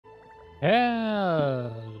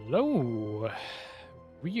Hello!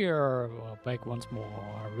 We are back once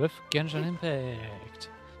more with Genshin Impact.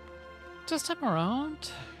 This time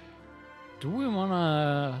around, do we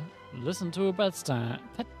wanna listen to a bedtime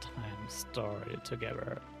story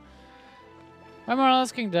together? I'm not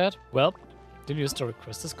asking that. Well, the new story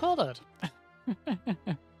quest is called that.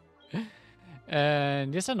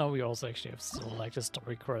 And yes, I know we also actually have still like the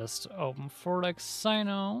story quest open for like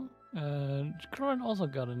Sino. Current also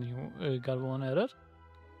got a new got one added,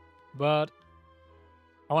 but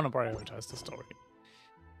I want to prioritize the story.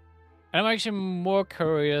 And I'm actually more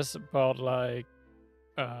curious about like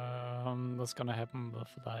what's gonna happen with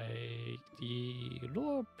like the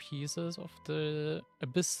lower pieces of the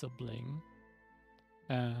Abyss sibling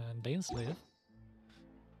and Daneslave.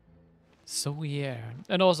 So yeah,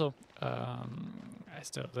 and also I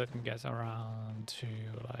still didn't get around to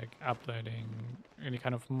like uploading any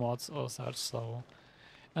kind of mods or such. So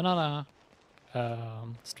another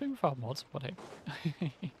stream without mods, but hey.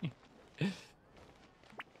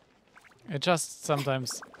 It just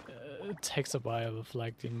sometimes takes a while with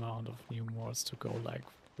like the amount of new mods to go like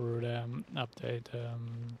through them, update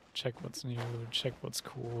them, check what's new, check what's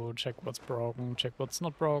cool, check what's broken, check what's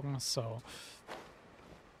not broken. So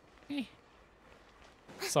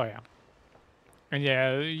yeah. And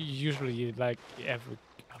yeah, usually like every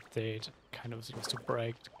update kind of seems to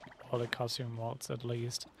break all the costume mods at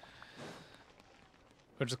least.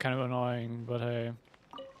 Which is kind of annoying, but hey.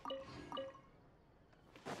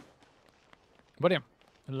 But yeah,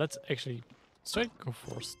 let's actually straight go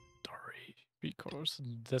for story, because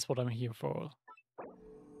that's what I'm here for.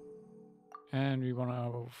 And we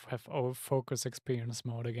wanna have our focus experience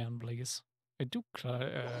mode again, please. I do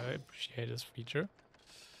appreciate this feature.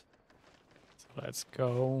 So let's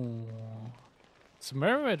go.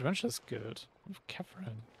 Sumeru Adventure is good. With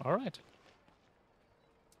Catherine. Alright.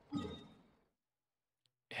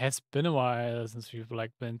 It has been a while since we've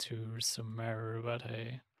like been to Sumeru, but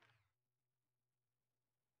hey.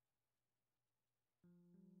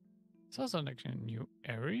 Is also actually a new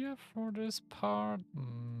area for this part?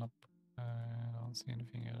 Nope. I don't see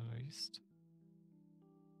anything at least.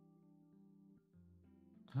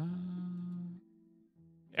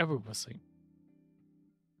 Yeah, we will see.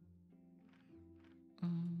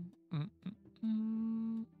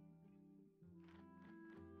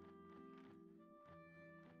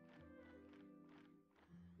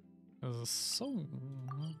 There's a song.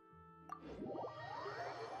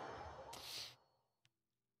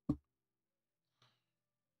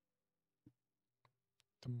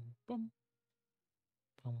 Dum, bum.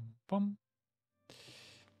 Bum, bum.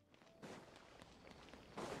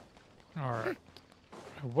 Alright.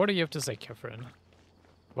 What do you have to say, Catherine?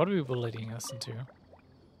 What are we leading us into?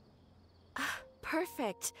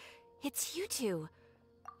 Perfect. It's you two.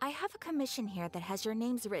 I have a commission here that has your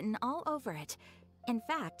names written all over it. In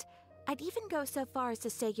fact, I'd even go so far as to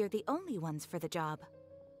say you're the only ones for the job.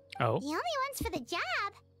 Oh? The only ones for the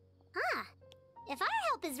job? Huh. If our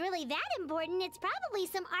help is really that important, it's probably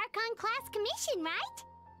some Archon class commission, right?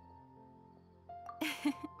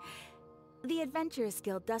 The Adventurers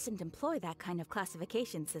Guild doesn't employ that kind of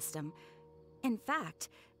classification system. In fact,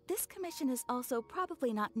 this commission is also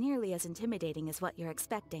probably not nearly as intimidating as what you're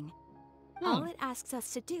expecting. All it asks us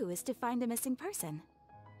to do is to find a missing person.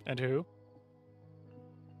 And who?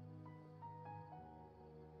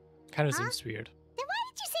 Kind of seems weird. Then why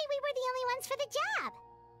did you say we were the only ones for the job?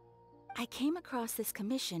 I came across this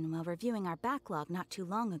commission while reviewing our backlog not too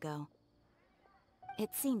long ago. It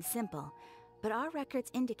seems simple, but our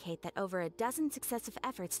records indicate that over a dozen successive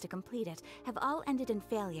efforts to complete it have all ended in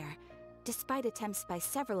failure, despite attempts by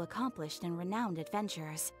several accomplished and renowned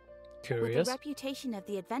adventurers. Curious. With the reputation of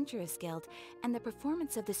the Adventurers Guild and the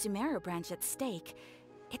performance of the Sumeru branch at stake,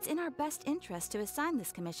 it's in our best interest to assign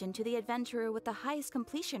this commission to the adventurer with the highest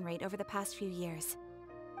completion rate over the past few years.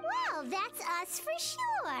 Well, that's us for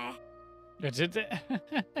sure.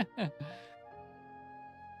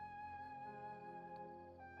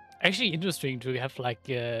 Actually interesting to have like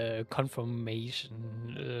a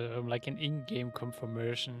confirmation, like an in-game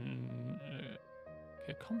confirmation.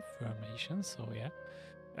 So yeah.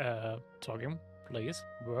 Talking, please,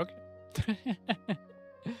 work.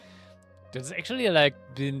 It's actually like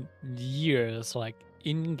been years, like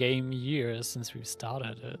in-game years since we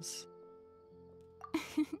started this.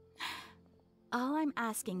 All I'm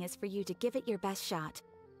asking is for you to give it your best shot.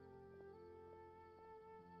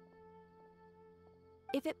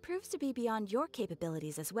 If it proves to be beyond your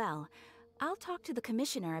capabilities as well, I'll talk to the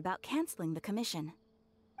commissioner about canceling the commission.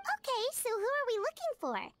 Okay, so who are we looking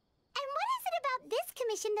for? And what is it about this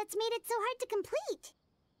commission that's made it so hard to complete?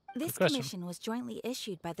 This question. commission was jointly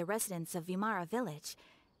issued by the residents of Vimara Village.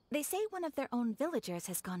 They say one of their own villagers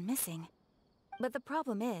has gone missing. But the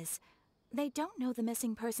problem is, they don't know the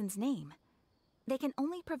missing person's name. They can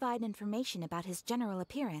only provide information about his general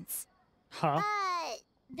appearance. Huh?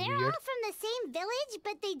 They're Weird. all from the same village,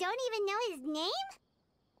 but they don't even know his name?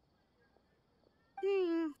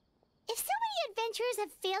 If so many adventurers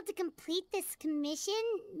have failed to complete this commission,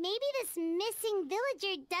 maybe this missing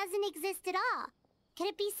villager doesn't exist at all. Could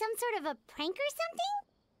it be some sort of a prank or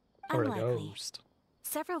something? Or a Unlikely. ghost.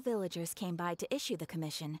 Several villagers came by to issue the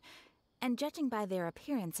commission, and judging by their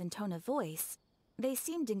appearance and tone of voice, they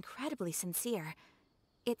seemed incredibly sincere.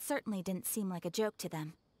 It certainly didn't seem like a joke to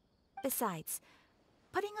them. Besides,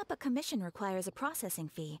 putting up a commission requires a processing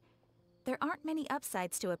fee. There aren't many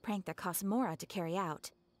upsides to a prank that costs Mora to carry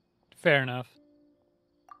out. Fair enough.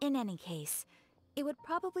 In any case, it would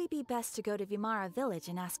probably be best to go to Vimara Village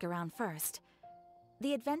and ask around first.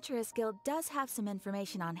 The Adventurers Guild does have some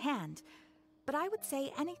information on hand, but I would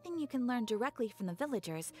say anything you can learn directly from the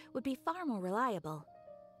villagers would be far more reliable.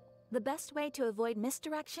 The best way to avoid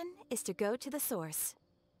misdirection is to go to the source.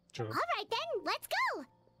 True. All right then, let's go!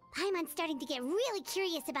 Paimon's starting to get really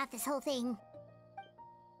curious about this whole thing.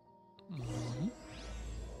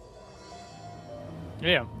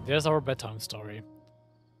 Yeah, there's our bedtime story,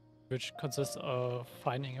 which consists of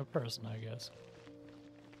finding a person, I guess.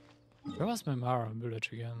 Where was Mimara village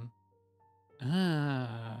again?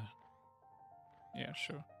 Ah. Yeah,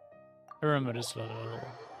 sure. I remember this little,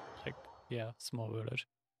 like, yeah, small village.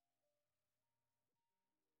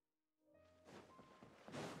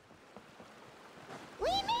 We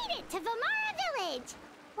made it to Vimara Village!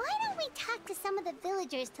 Why don't we talk to some of the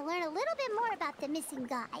villagers to learn a little bit more about the missing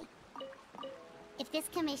guy? If this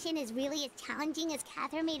commission is really as challenging as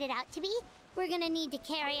Catherine made it out to be, we're gonna need to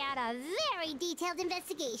carry out a very detailed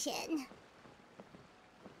investigation.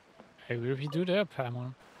 Hey, what did we do there,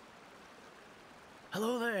 Paimon?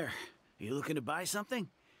 Hello there. You looking to buy something?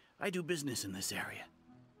 I do business in this area.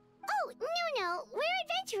 Oh, no, we're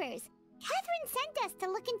adventurers. Catherine sent us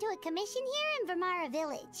to look into a commission here in Vimara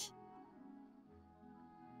Village.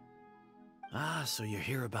 Ah, so you're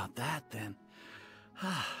here about that then.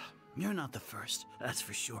 Ah, you're not the first, that's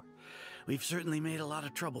for sure. We've certainly made a lot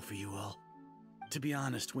of trouble for you all. To be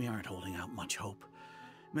honest, we aren't holding out much hope.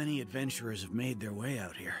 Many adventurers have made their way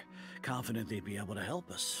out here, confident they'd be able to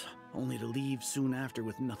help us, only to leave soon after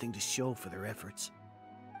with nothing to show for their efforts.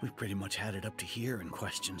 We've pretty much had it up to here in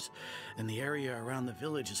questions, and the area around the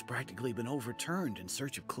village has practically been overturned in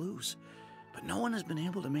search of clues. But no one has been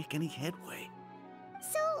able to make any headway.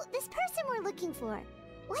 So, this person we're looking for,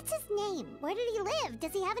 what's his name? Where did he live?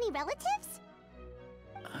 Does he have any relatives?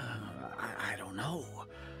 I don't know.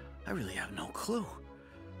 I really have no clue.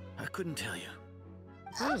 I couldn't tell you.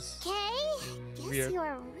 Okay. Guess Weird.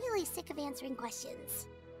 you're really sick of answering questions.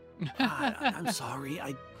 I'm sorry.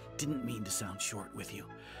 I didn't mean to sound short with you.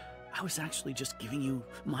 I was actually just giving you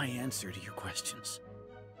my answer to your questions.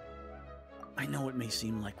 I know it may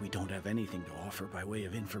seem like we don't have anything to offer by way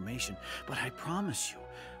of information, but I promise you,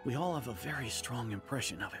 we all have a very strong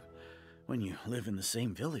impression of him. When you live in the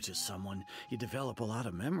same village as someone, you develop a lot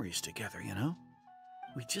of memories together, you know?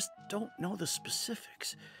 We just don't know the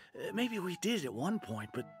specifics. Maybe we did at one point,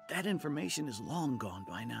 but that information is long gone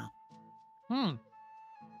by now.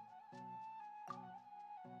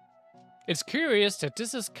 It's curious that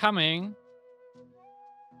this is coming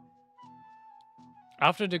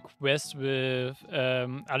after the quest with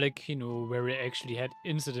Alekino, where we actually had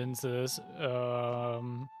incidences,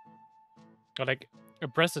 or like a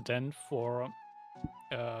precedent for,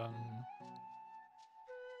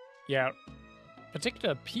 yeah,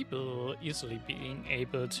 particular people easily being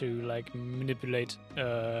able to like manipulate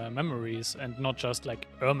memories, and not just like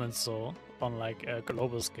Irminsul on like a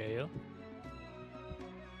global scale.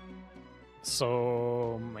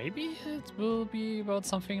 So maybe it will be about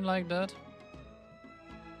something like that.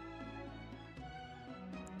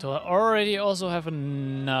 So I already also have a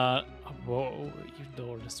whoa, even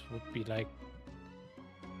though this would be like,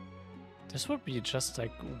 this would be just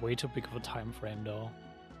like way too big of a time frame though.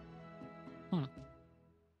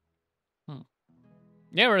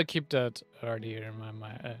 Yeah, I'll keep that earlier in my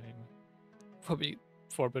mind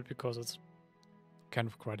for a bit, because it's kind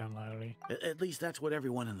of quite unlikely. At least that's what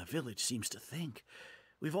everyone in the village seems to think.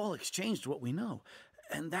 We've all exchanged what we know,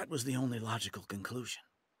 and that was the only logical conclusion.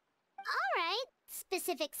 All right.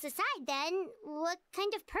 Specifics aside then, what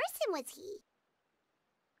kind of person was he?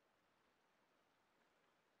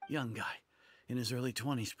 Young guy, in his early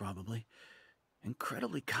 20s probably.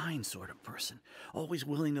 Incredibly kind sort of person, always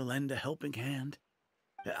willing to lend a helping hand.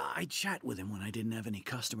 I'd chat with him when I didn't have any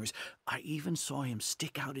customers. I even saw him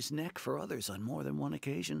stick out his neck for others on more than one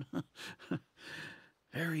occasion.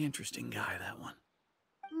 Very interesting guy, that one.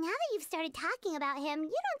 Now that you've started talking about him, you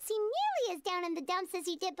don't seem nearly as down in the dumps as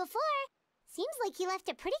you did before. Seems like he left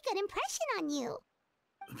a pretty good impression on you.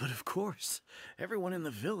 But of course, everyone in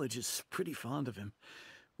the village is pretty fond of him.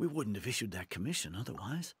 We wouldn't have issued that commission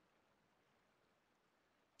otherwise.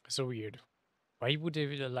 So weird. Why would they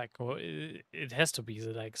like? Well, it has to be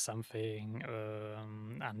like something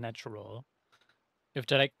unnatural. If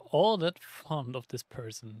they're like all that fond of this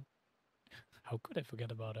person, how could I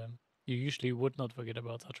forget about him? You usually would not forget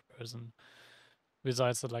about such a person.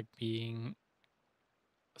 Besides like being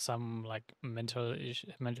some like mental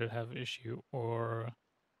health issue or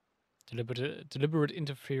deliberate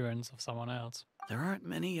interference of someone else. There aren't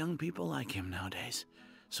many young people like him nowadays.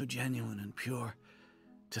 So genuine and pure.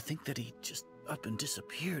 To think that he just up and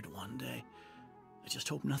disappeared one day. I just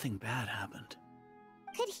hope nothing bad happened.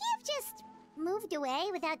 Could he have just moved away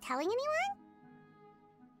without telling anyone?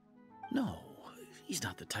 No, he's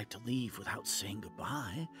not the type to leave without saying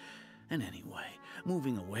goodbye. And anyway,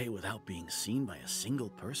 moving away without being seen by a single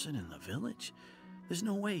person in the village? There's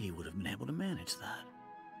no way he would have been able to manage that.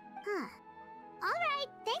 Huh. Alright,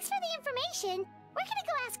 thanks for the information. We're gonna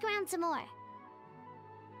go ask around some more.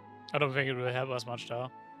 I don't think it will help us much though.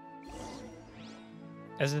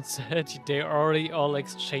 As it said, they already all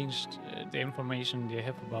exchanged the information they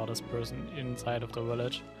have about this person inside of the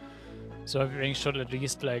village. So everything should at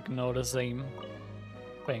least like know the same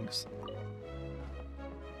things.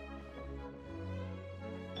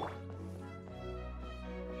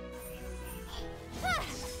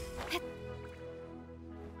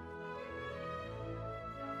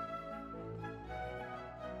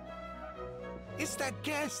 It's that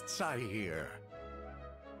guests I hear.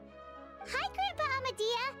 Hi, Grandpa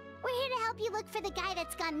Amadea. We're here to help you look for the guy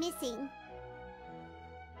that's gone missing.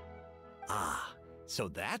 Ah, so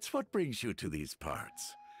that's what brings you to these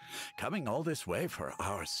parts. Coming all this way for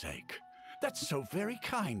our sake. That's so very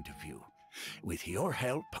kind of you. With your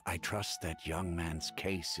help, I trust that young man's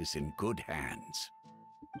case is in good hands.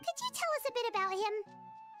 Could you tell us a bit about him?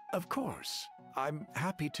 Of course. I'm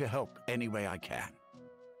happy to help any way I can.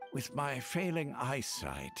 With my failing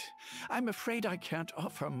eyesight, I'm afraid I can't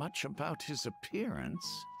offer much about his appearance.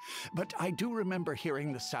 But I do remember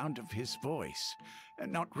hearing the sound of his voice.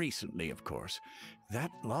 Not recently, of course.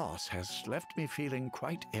 That loss has left me feeling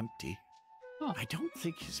quite empty. Huh. I don't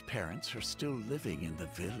think his parents are still living in the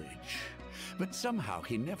village. But somehow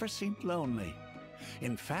he never seemed lonely.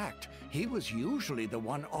 In fact, he was usually the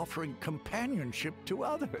one offering companionship to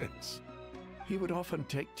others. He would often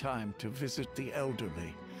take time to visit the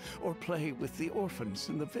elderly or play with the orphans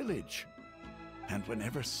in the village. And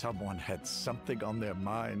whenever someone had something on their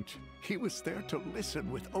mind, he was there to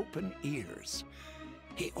listen with open ears.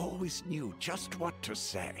 He always knew just what to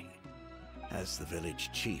say. As the village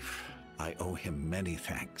chief, I owe him many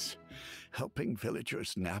thanks. Helping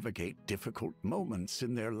villagers navigate difficult moments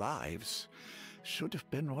in their lives should have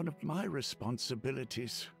been one of my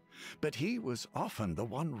responsibilities. But he was often the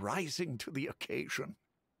one rising to the occasion.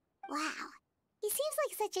 Wow. He seems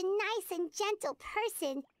like such a nice and gentle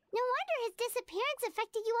person. No wonder his disappearance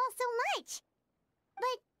affected you all so much.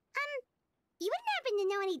 But, you wouldn't happen to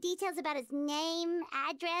know any details about his name,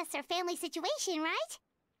 address, or family situation, right?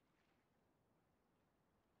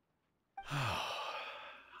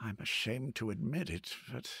 I'm ashamed to admit it,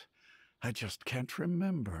 but I just can't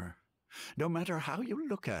remember. No matter how you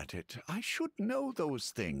look at it, I should know those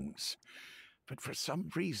things. But for some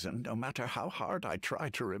reason, no matter how hard I try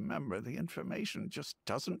to remember, the information just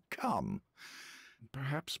doesn't come.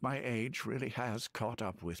 Perhaps my age really has caught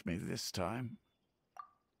up with me this time.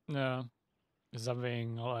 No,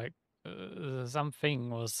 something like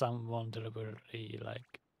something or someone deliberately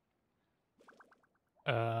like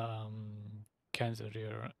canceled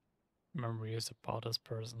your memories about this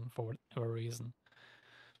person for whatever reason.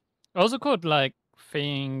 Also could like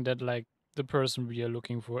think that like the person we are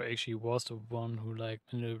looking for actually was the one who like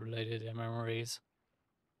manipulated their memories.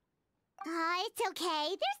 It's okay.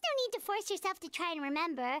 There's no need to force yourself to try and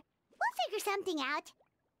remember. We'll figure something out.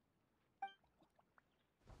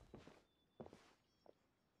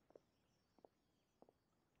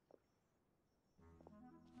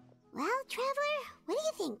 Well, Traveler, what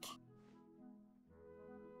do you think?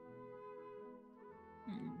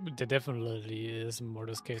 There definitely is more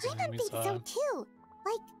this case I don't think so too.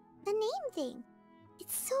 Like, the name thing.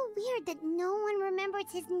 It's so weird that no one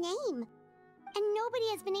remembers his name. And nobody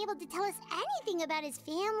has been able to tell us anything about his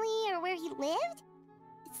family or where he lived.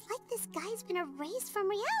 It's like this guy's been erased from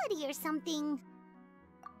reality or something.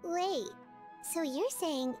 Wait, So you're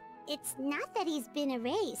saying it's not that he's been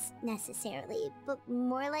erased, necessarily, but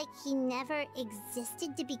more like he never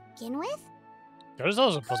existed to begin with? That is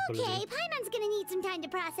also a possibility. Okay, Paimon's gonna need some time to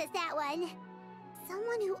process that one.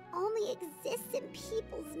 Someone who only exists in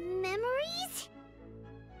people's memories?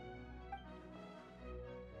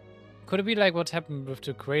 Could it be like what happened with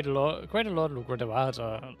the Great Lord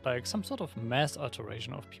Lugredavata, like some sort of mass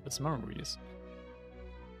alteration of people's memories?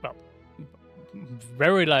 Well,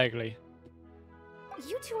 very likely.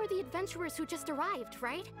 You two are the adventurers who just arrived,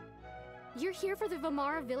 right? You're here for the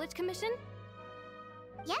Vamara Village Commission?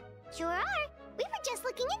 Yep, sure are. We were just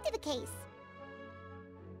looking into the case.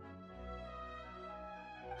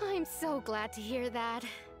 I'm so glad to hear that.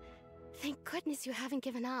 Thank goodness you haven't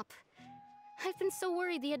given up. I've been so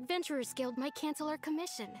worried the Adventurers Guild might cancel our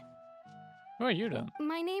commission. Who are you then?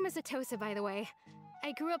 My name is Atosa, by the way.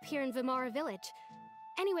 I grew up here in Vamara Village.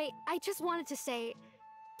 Anyway, I just wanted to say,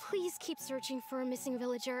 please keep searching for a missing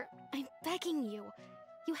villager. I'm begging you.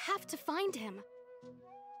 You have to find him.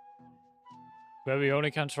 Well, we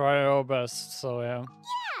only can try our best, so yeah.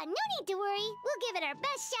 Yeah, no need to worry. We'll give it our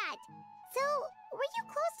best shot. So, were you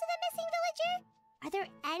close to the missing villager? Are there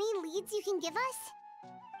any leads you can give us?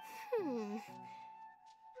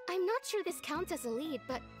 I'm not sure this counts as a lead,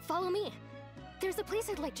 but follow me. There's a place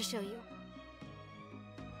I'd like to show you.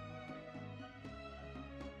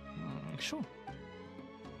 Sure.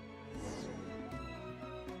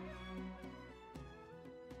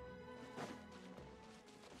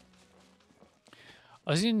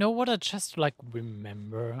 Also, you know what I just like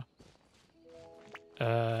remember?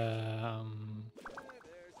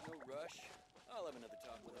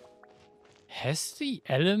 Has the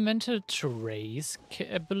elemental trace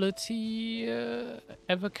ability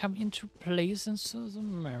ever come into place in the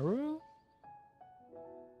mirror?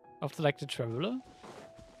 Of the, like, the traveler?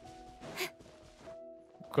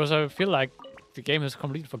 Because I feel like the game has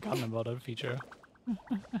completely forgotten about that feature.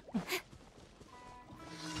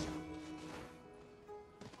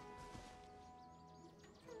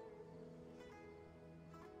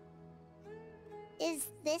 Is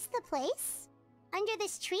this the place? Under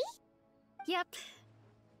this tree? Yep.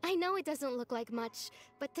 I know it doesn't look like much,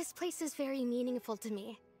 but this place is very meaningful to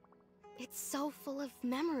me. It's so full of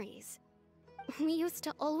memories. We used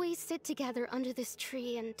to always sit together under this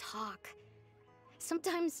tree and talk.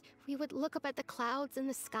 Sometimes we would look up at the clouds in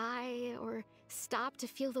the sky, or stop to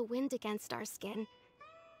feel the wind against our skin.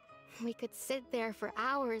 We could sit there for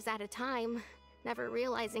hours at a time, never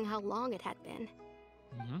realizing how long it had been.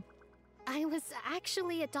 I was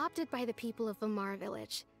actually adopted by the people of Vamara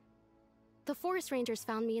Village. The forest rangers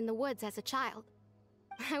found me in the woods as a child.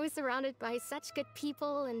 I was surrounded by such good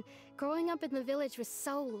people, and growing up in the village was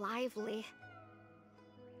so lively.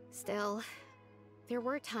 Still, there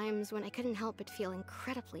were times when I couldn't help but feel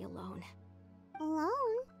incredibly alone.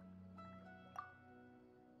 Alone?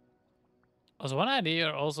 Also, one idea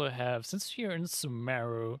I also have, since you're in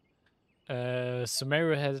Sumeru,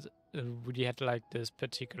 Sumeru has really had like this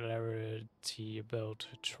particularity about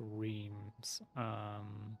dreams.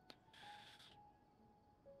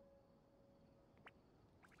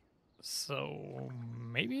 So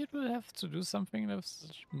maybe it will have to do something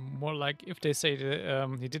that's more like, if they say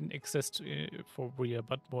that he didn't exist for real,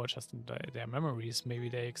 but more just in their memories. Maybe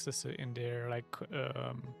they exist in their like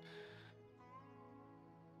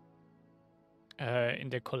in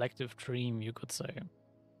their collective dream, you could say,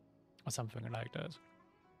 or something like that.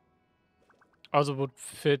 Also would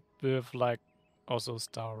fit with like also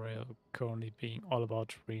Star Rail currently being all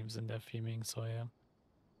about dreams in their theming. So yeah.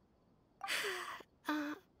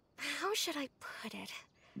 How should I put it?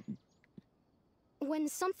 When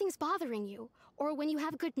something's bothering you, or when you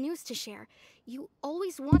have good news to share, you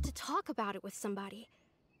always want to talk about it with somebody.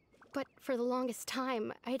 But for the longest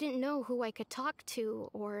time, I didn't know who I could talk to,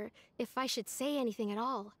 or if I should say anything at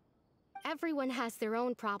all. Everyone has their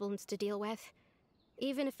own problems to deal with.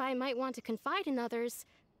 Even if I might want to confide in others,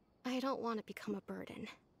 I don't want to become a burden.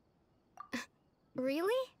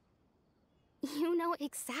 Really? You know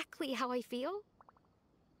exactly how I feel?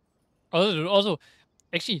 Also,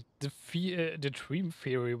 actually, the dream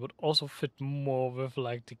theory would also fit more with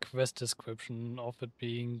like the quest description of it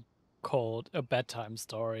being called a bedtime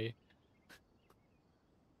story.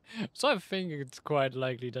 So I think it's quite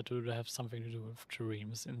likely that it would have something to do with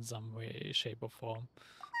dreams in some way, shape, or form.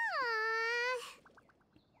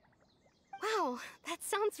 Wow, that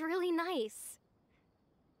sounds really nice.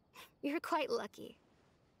 You're quite lucky.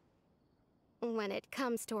 When it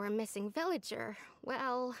comes to our missing villager,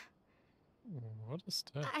 well... What is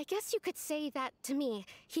that? I guess you could say that to me.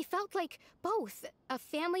 He felt like both a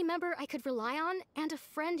family member I could rely on and a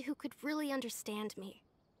friend who could really understand me.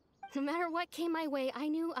 No matter what came my way, I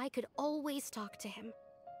knew I could always talk to him.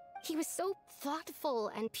 He was so thoughtful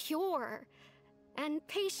and pure, and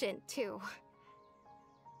patient too.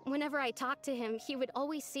 Whenever I talked to him, he would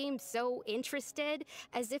always seem so interested,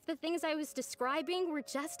 as if the things I was describing were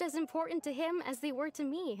just as important to him as they were to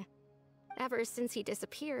me. Ever since he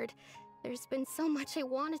disappeared, there's been so much I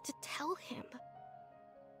wanted to tell him.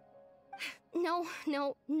 No,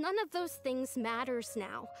 none of those things matters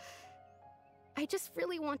now. I just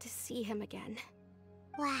really want to see him again.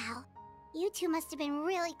 Wow, you two must have been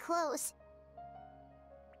really close.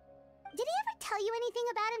 Did he ever tell you anything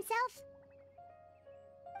about himself?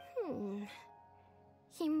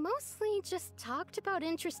 He mostly just talked about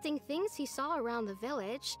interesting things he saw around the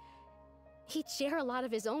village. He'd share a lot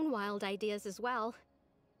of his own wild ideas as well.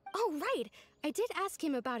 Oh, right! I did ask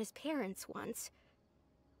him about his parents once.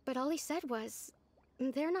 But all he said was,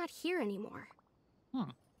 they're not here anymore.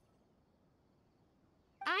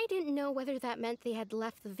 I didn't know whether that meant they had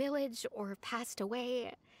left the village or passed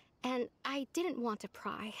away, and I didn't want to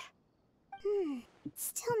pry.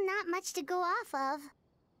 Still not much to go off of.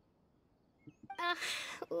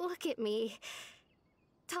 Look at me.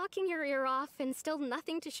 Talking your ear off and still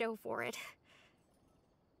nothing to show for it.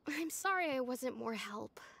 I'm sorry I wasn't more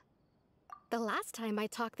help. The last time I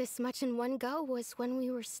talked this much in one go was when we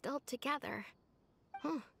were still together.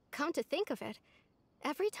 Come to think of it,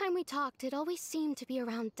 every time we talked, it always seemed to be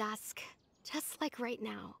around dusk, just like right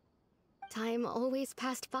now. Time always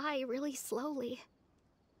passed by really slowly.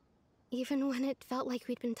 Even when it felt like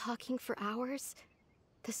we'd been talking for hours,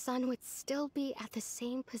 the sun would still be at the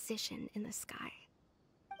same position in the sky.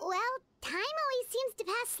 Well, time always seems to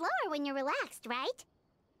pass slower when you're relaxed, right?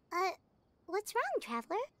 What's wrong,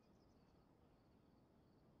 Traveler?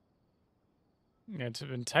 Yeah,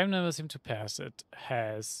 when time never seemed to pass, it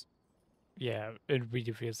has... Yeah, it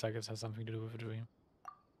really feels like it has something to do with a dream.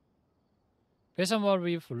 Based on what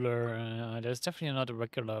we've learned, there's definitely not a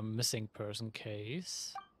regular missing person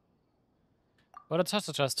case. What the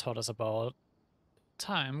Tessa just taught us about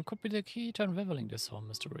time could be the key to unraveling this whole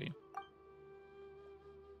mystery.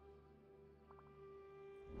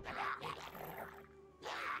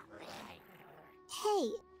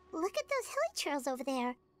 Hey, look at those hilly trails over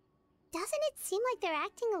there. Doesn't it seem like they're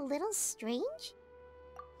acting a little strange?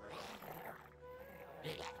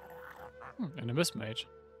 An Abyss Mage.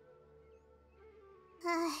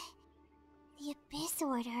 The Abyss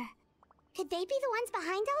Order. Could they be the ones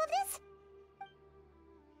behind all of this?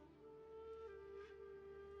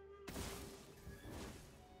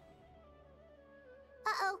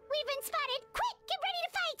 Uh-oh, we've been spotted! Quick, get ready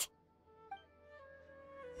to fight!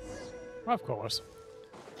 Of course.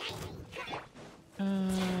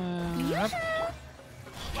 Yep.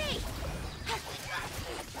 Hey!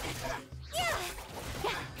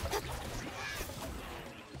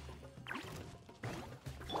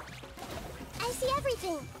 I see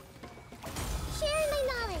everything. Sharing my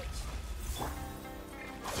knowledge.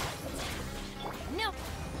 No!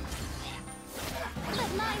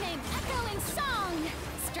 Let my name echo in song!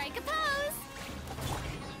 Strike a pose!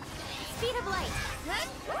 Speed of light!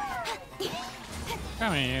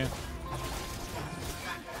 Come here.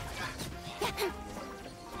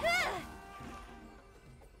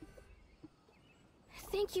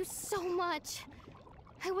 Thank you so much.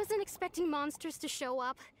 I wasn't expecting monsters to show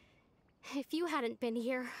up. If you hadn't been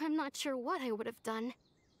here, I'm not sure what I would have done.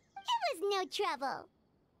 It was no trouble.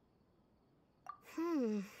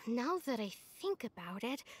 Now that I think about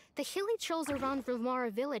it, the hilly trolls around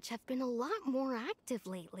Vimara village have been a lot more active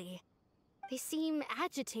lately. They seem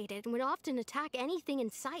agitated and would often attack anything in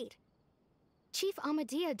sight. Chief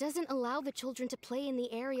Amadea doesn't allow the children to play in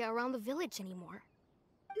the area around the village anymore.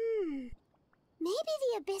 Maybe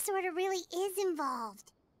the Abyss Order really is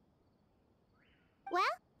involved. Well,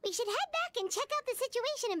 we should head back and check out the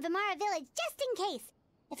situation in Vimara village just in case.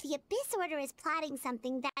 If the Abyss Order is plotting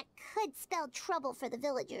something that could spell trouble for the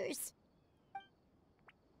villagers.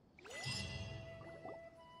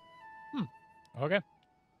 Okay.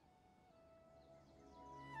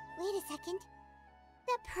 Wait a second.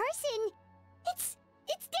 The person... It's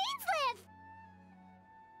Dainslev!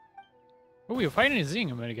 Oh, we're finally seeing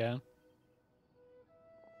him again.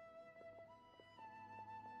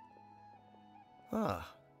 Ah,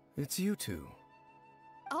 it's you two.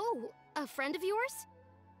 Oh, a friend of yours?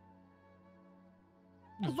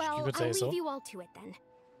 You Well, could I'll say leave so. you all to it then.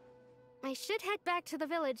 I should head back to the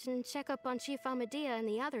village and check up on Chief Amadea and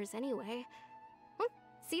the others anyway. Well,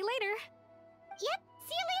 see you later. Yep,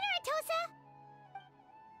 see you later, Atosa!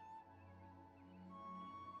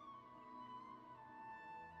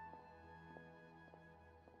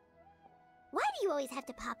 Why do do you always have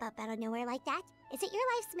to pop up out of nowhere like that? Is it your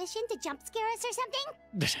life's mission to jump scare us or something?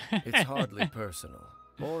 It's hardly personal,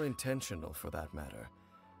 or intentional for that matter.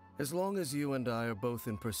 As long as you and I are both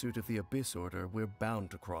in pursuit of the Abyss Order, we're bound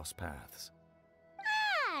to cross paths.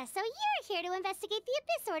 Ah, so you're here to investigate the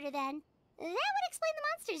Abyss Order then. That would explain the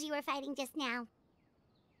monsters you were fighting just now.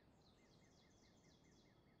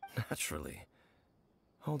 Naturally.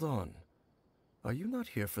 Hold on. Are you not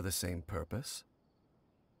here for the same purpose?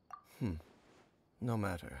 No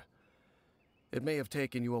matter. It may have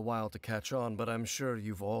taken you a while to catch on, but I'm sure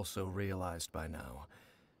you've also realized by now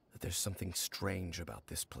that there's something strange about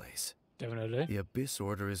this place. Definitely. The Abyss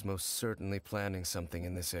Order is most certainly planning something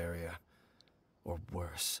in this area. Or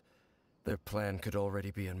worse, their plan could already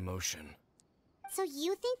be in motion. So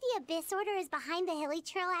you think the Abyss Order is behind the hilly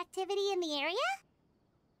trail activity in the area?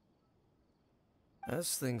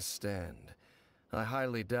 As things stand, I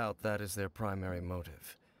highly doubt that is their primary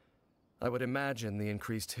motive. I would imagine the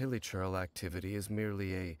increased hilichurl activity is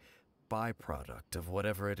merely a byproduct of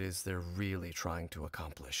whatever it is they're really trying to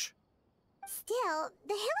accomplish. Still,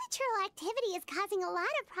 the hilichurl activity is causing a lot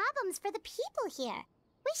of problems for the people here.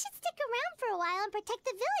 We should stick around for a while and protect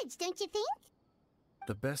the village, don't you think?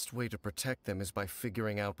 The best way to protect them is by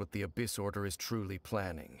figuring out what the Abyss Order is truly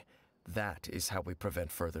planning. That is how we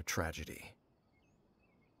prevent further tragedy.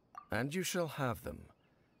 And you shall have them.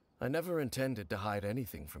 I never intended to hide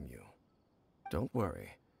anything from you. Don't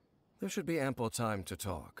worry. There should be ample time to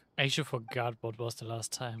talk. I actually forgot what was the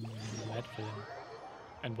last time we met with him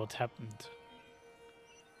and what happened.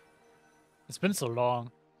 It's been so long,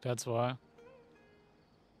 that's why.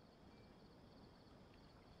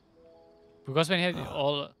 Because when he had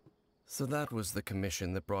all... So that was the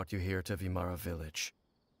commission that brought you here to Vimara village.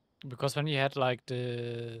 Because when you had like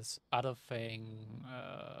this other thing,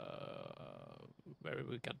 where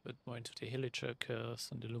we got a bit more into the Hillicher curse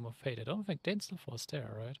and the Loom of Fate, I don't think Dainsleif was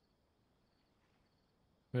there, right?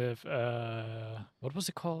 With, what was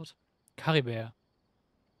it called? Caribert.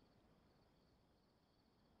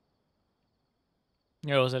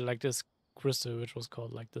 Yeah, it was like this crystal which was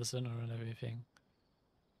called like the Sinner and everything.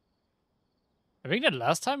 I think that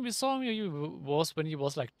last time we saw him was when he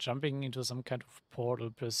was like jumping into some kind of portal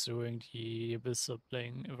pursuing the Abyss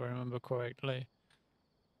sibling, if I remember correctly.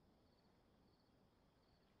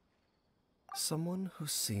 Someone who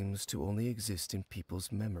seems to only exist in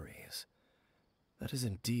people's memories. That is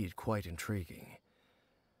indeed quite intriguing.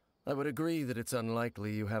 I would agree that it's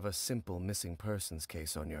unlikely you have a simple missing persons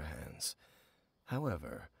case on your hands.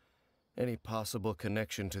 However, any possible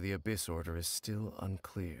connection to the Abyss Order is still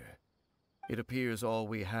unclear. It appears all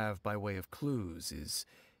we have by way of clues is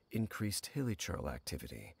increased hilichurl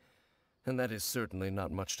activity, and that is certainly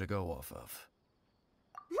not much to go off of.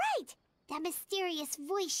 Right! That mysterious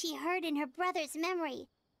voice she heard in her brother's memory.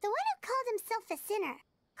 The one who called himself a sinner.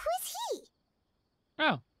 Who is he?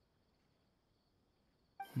 Oh.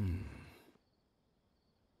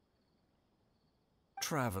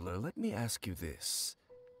 Traveler, let me ask you this.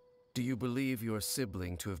 Do you believe your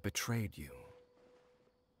sibling to have betrayed you?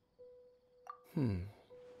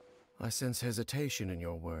 I sense hesitation in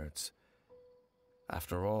your words.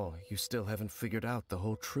 After all, you still haven't figured out the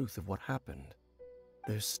whole truth of what happened.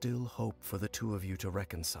 There's still hope for the two of you to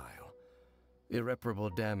reconcile.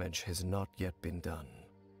 Irreparable damage has not yet been done.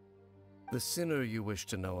 The sinner you wish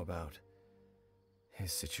to know about,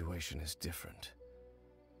 his situation is different.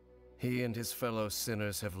 He and his fellow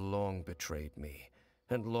sinners have long betrayed me,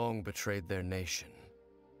 and long betrayed their nation.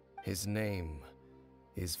 His name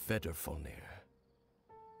is Vedrfolnir,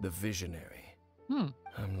 the Visionary.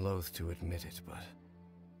 I'm loath to admit it, but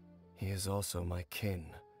he is also my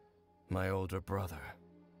kin, my older brother.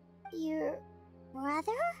 Your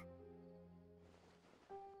brother?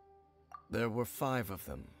 There were 5 of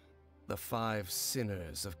them, the 5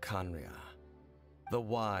 sinners of Kanria. The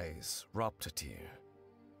wise Roptatir,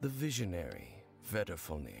 the visionary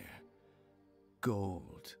Vedrfolnir,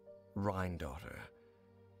 Gold Rhindaughter,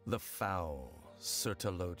 the foul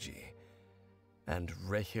Sertologi, and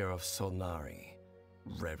Rehir of Solnari,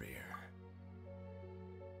 Rerir.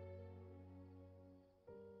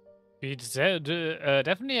 We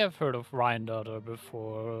definitely have heard of Rhindaughter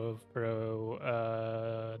before through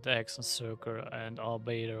the Hexen Circle and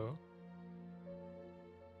Albedo.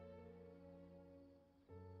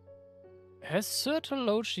 Has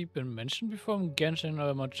Sertologi been mentioned before in Genshin, or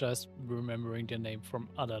am I just remembering the name from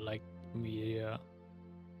other like media?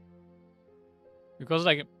 Because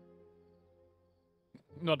like,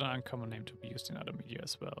 not an uncommon name to be used in other media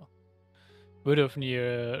as well.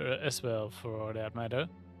 Vedrfolnir as well, for that matter.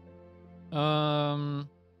 They're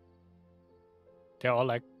all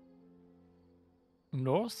like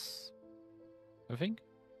Norse I think.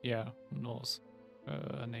 Yeah, Norse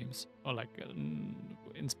names, or like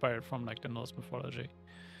inspired from like the Norse mythology.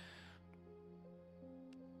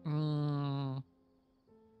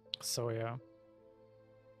 So yeah.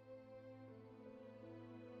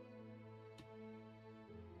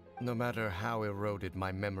 No matter how eroded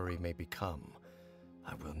my memory may become,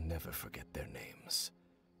 I will never forget their names.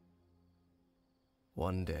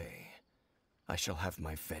 One day, I shall have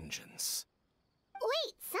my vengeance.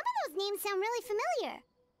 Wait, some of those names sound really familiar.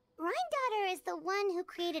 Rhine is the one who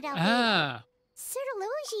created Albedo. Ah.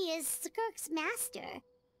 Sertology is Skirk's master.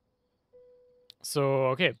 So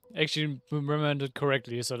okay, actually remembered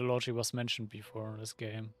correctly. Sertology was mentioned before in this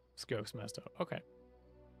game. Skirk's master. Okay.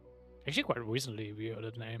 Actually, quite recently we heard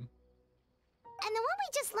that name. And the one we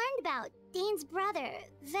just learned about, Dane's brother,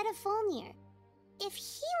 Vetafolnir. If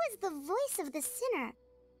he was the voice of the sinner,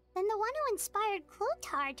 then the one who inspired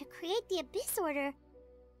Clothar to create the Abyss Order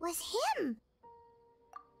was him.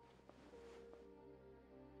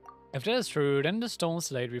 If that is true, then the stone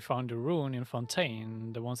slate we found the rune in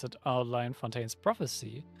Fontaine, the ones that outline Fontaine's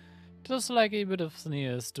prophecy, just like a bit of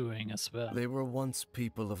Sneer is doing as well. They were once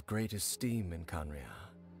people of great esteem in Canria.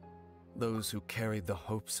 Those who carried the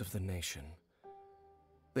hopes of the nation.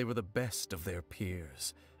 They were the best of their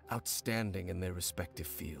peers, outstanding in their respective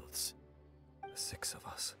fields. The 6 of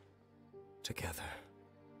us, together.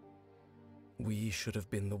 We should have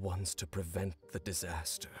been the ones to prevent the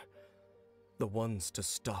disaster. The ones to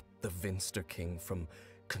stop the Vinster King from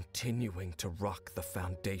continuing to rock the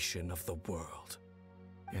foundation of the world.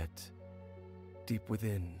 Yet, deep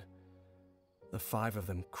within, the 5 of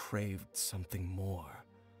them craved something more.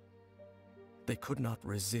 They could not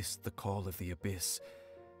resist the call of the Abyss,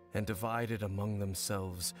 and divided among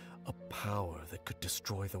themselves a power that could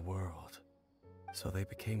destroy the world. So they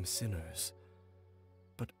became sinners,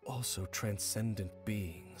 but also transcendent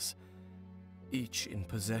beings, each in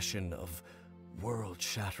possession of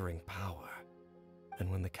world-shattering power.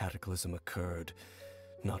 And when the cataclysm occurred,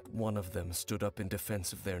 not one of them stood up in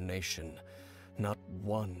defense of their nation. Not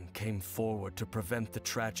one came forward to prevent the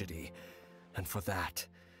tragedy, and for that,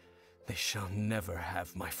 they shall never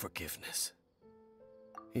have my forgiveness.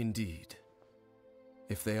 Indeed,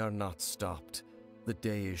 if they are not stopped, the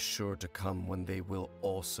day is sure to come when they will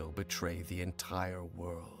also betray the entire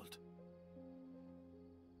world.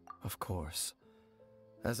 Of course,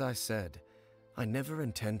 as I said, I never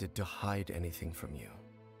intended to hide anything from you.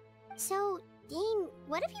 So, Dane,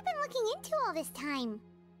 what have you been looking into all this time?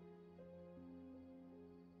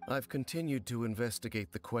 I've continued to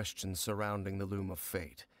investigate the questions surrounding the Loom of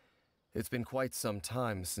Fate. It's been quite some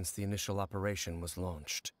time since the initial operation was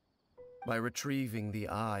launched. By retrieving the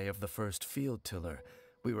eye of the first field tiller,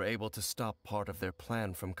 we were able to stop part of their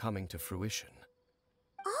plan from coming to fruition.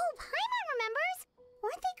 Oh, Paimon remembers!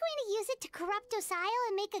 Weren't they going to use it to corrupt Osile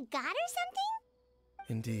and make a god or something?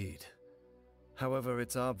 Indeed. However,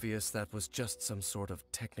 it's obvious that was just some sort of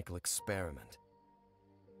technical experiment.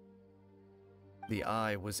 The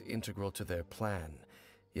eye was integral to their plan,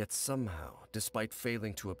 yet somehow, despite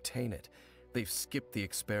failing to obtain it, they've skipped the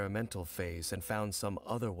experimental phase and found some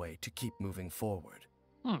other way to keep moving forward.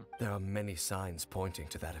 There are many signs pointing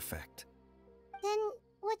to that effect. Then,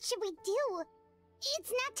 what should we do?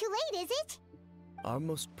 It's not too late, is it? Our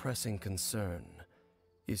most pressing concern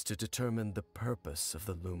is to determine the purpose of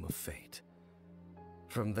the Loom of Fate.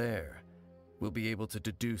 From there, we'll be able to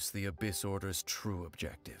deduce the Abyss Order's true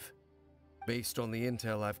objective. Based on the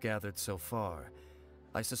intel I've gathered so far,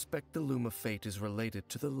 I suspect the Loom of Fate is related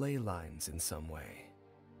to the ley lines in some way.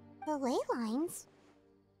 The ley lines?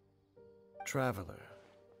 Traveler,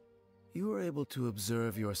 you were able to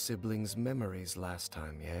observe your siblings' memories last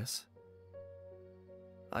time, yes?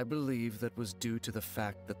 I believe that was due to the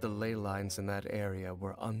fact that the ley lines in that area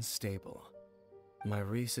were unstable. My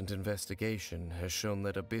recent investigation has shown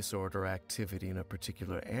that Abyss Order activity in a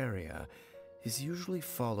particular area is usually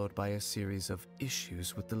followed by a series of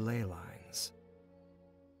issues with the ley lines.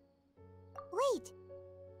 Wait,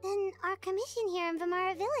 then our commission here in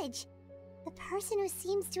Vamara Village, the person who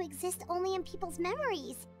seems to exist only in people's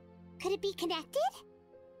memories, could it be connected?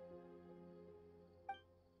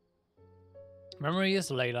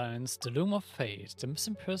 Memories, ley lines, the Loom of Fate, the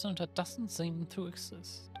missing person that doesn't seem to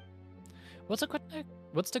exist. What's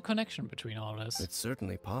the connection between all this? It's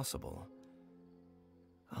certainly possible.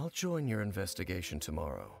 I'll join your investigation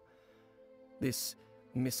tomorrow. This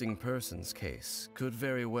missing persons case could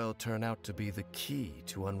very well turn out to be the key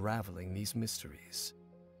to unraveling these mysteries.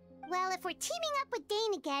 Well, if we're teaming up with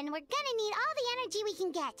Dane again, we're gonna need all the energy we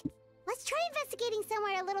can get. Let's try investigating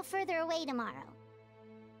somewhere a little further away tomorrow.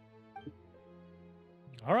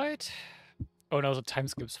 Alright. Oh no, the time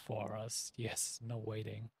skips for us. Yes, no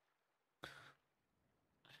waiting.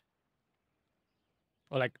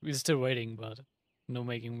 Or like, we're still waiting, but no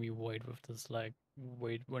making me wait with this, like,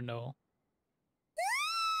 wait window.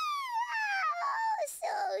 Oh,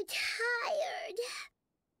 so tired.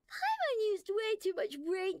 Paimon used way too much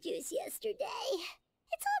brain juice yesterday.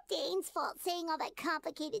 It's all Dane's fault saying all that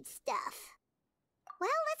complicated stuff.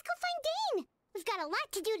 Well, let's go find Dane. We've got a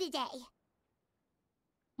lot to do today.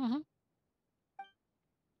 Mm-hmm.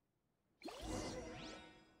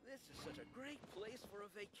 This is such a great place for a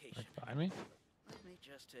vacation. Right behind me. Let me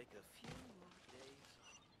just take a few more days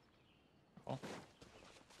off.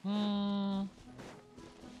 Oh. Hmm.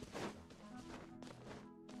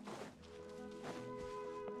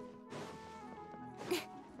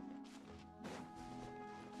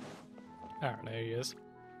 Ah, there he is.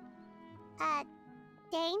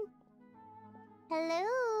 Dane? Hello,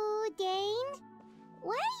 Dane?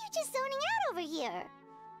 Why are you just zoning out over here?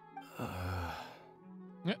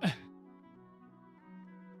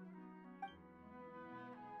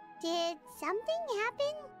 Did something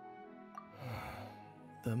happen?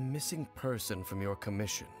 The missing person from your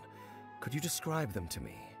commission. Could you describe them to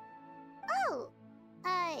me? Oh,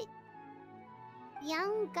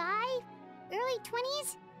 young guy? Early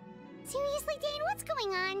 20s? Seriously, Dane, what's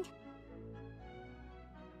going on?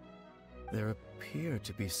 There appear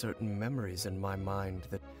to be certain memories in my mind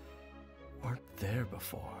that weren't there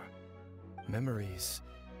before. Memories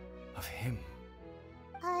of him.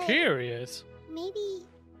 Curious. Maybe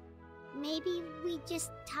we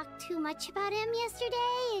just talked too much about him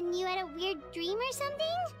yesterday and you had a weird dream or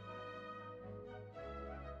something?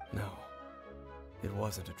 No, it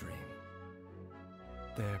wasn't a dream.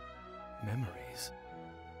 They're memories.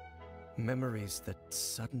 Memories that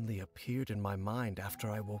suddenly appeared in my mind after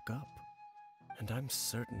I woke up. And I'm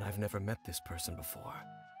certain I've never met this person before.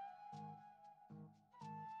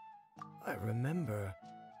 I remember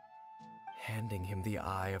handing him the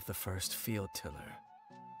eye of the first field tiller.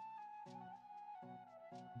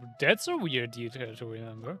 That's a weird detail to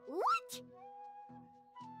remember. What?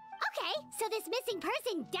 Okay, so this missing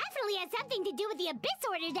person definitely has something to do with the Abyss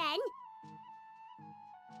Order then.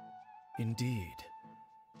 Indeed.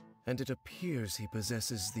 And it appears he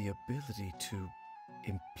possesses the ability to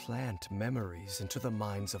implant memories into the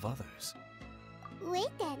minds of others. Wait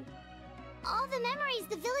then. All the memories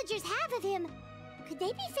the villagers have of him, could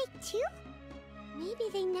they be fake too? Maybe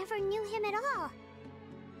they never knew him at all.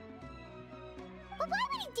 But why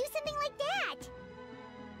would he do something like that?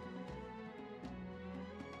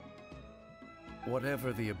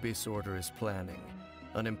 Whatever the Abyss Order is planning,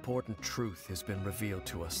 an important truth has been revealed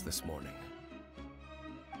to us this morning.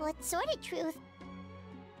 What sort of truth?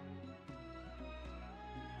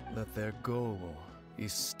 That their goal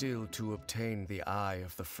is still to obtain the eye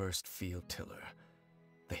of the first field tiller.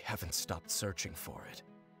 They haven't stopped searching for it.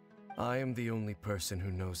 I am the only person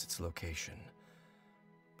who knows its location.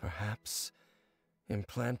 Perhaps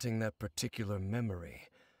implanting that particular memory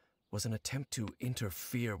was an attempt to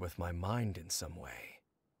interfere with my mind in some way.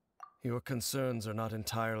 Your concerns are not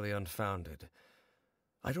entirely unfounded.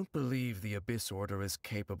 I don't believe the Abyss Order is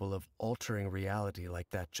capable of altering reality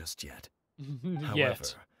like that just yet. However,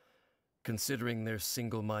 considering their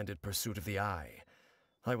single-minded pursuit of the eye,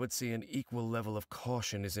 I would say an equal level of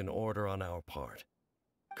caution is in order on our part.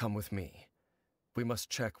 Come with me. We must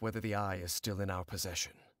check whether the eye is still in our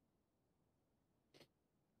possession.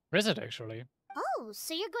 Where is it actually? Oh,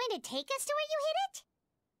 so you're going to take us to where you hid it?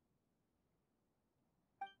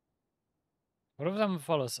 What if someone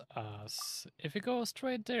follows us? If we go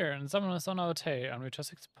straight there and someone is on our tail and we're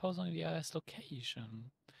just exposing the eye's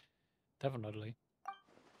location. Definitely.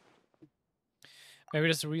 Maybe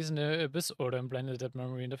that's the reason the Abyss Order implanted that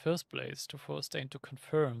memory in the first place, to force Dane to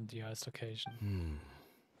confirm the eye's location.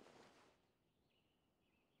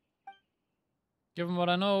 Given what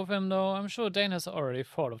I know of him, though, I'm sure Dane has already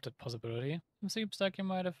thought of that possibility. It seems like he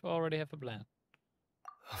might have already have a plan.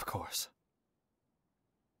 Of course.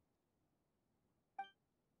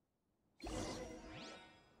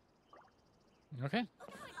 Okay. I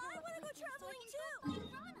want to go traveling too!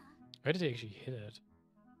 Where did he actually hit it?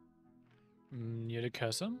 Near the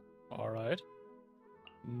chasm? Alright.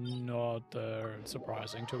 Not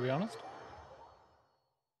surprising, to be honest.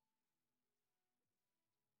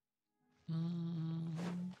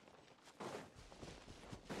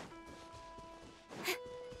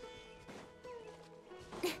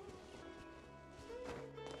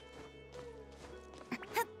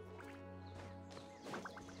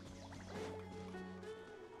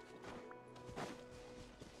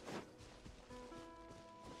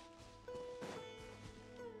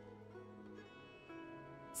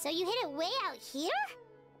 So you hid it way out here?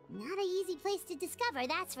 Not an easy place to discover,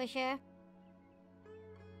 that's for sure.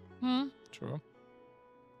 True.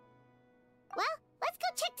 Well, let's go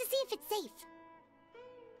check to see if it's safe.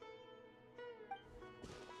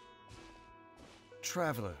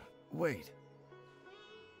 Traveler, wait.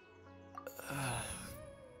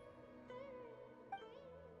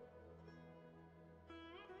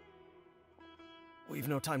 We've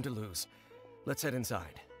no time to lose. Let's head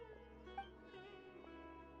inside.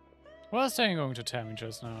 What was Stan going to tell me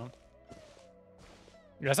just now?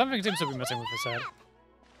 Yeah, something seems to be messing with his head.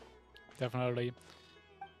 Definitely.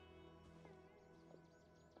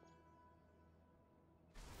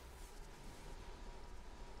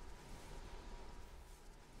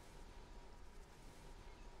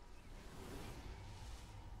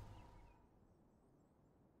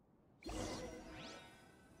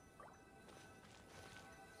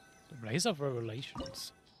 The Blaze of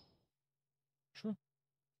Revelations. Sure.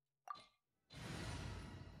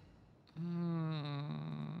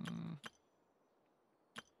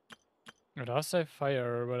 It does say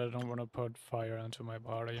fire, but I don't want to put fire into my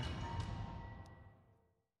body.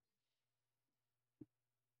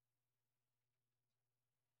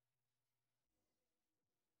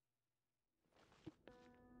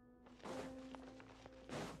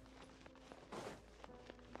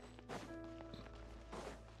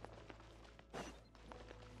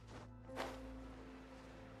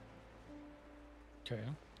 Okay,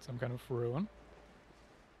 some kind of ruin.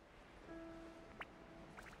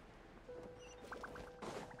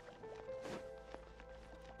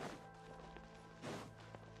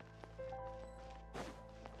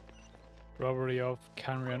 Robbery of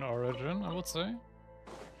Canrian origin, I would say.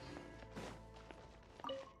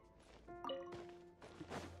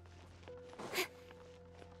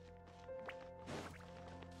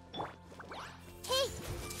 Hey!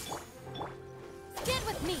 Stand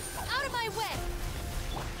with me! Out of my way!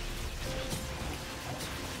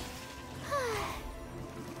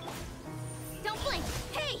 Don't blink!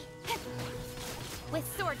 Hey!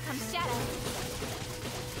 With sword comes shadow.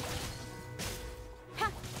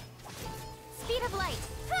 Speed of light.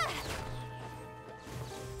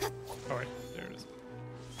 Alright, there it is.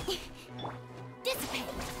 Dissipate.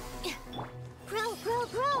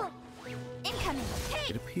 Grow. Incoming. Hey!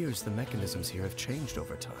 It appears the mechanisms here have changed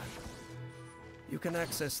over time. You can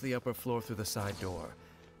access the upper floor through the side door.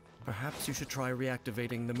 Perhaps you should try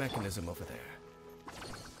reactivating the mechanism over there.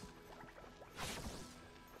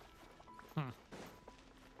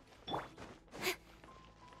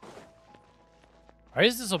 I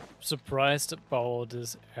was so surprised about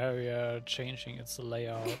this area changing its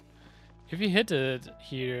layout. If you hit it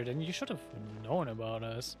here, then you should have known about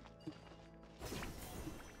us.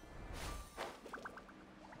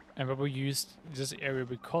 And probably used this area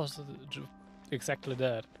because of exactly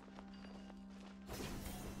that.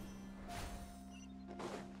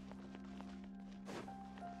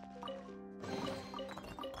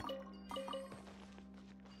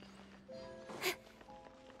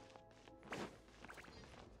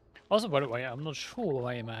 Also, by the way, I'm not sure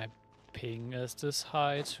why my ping is this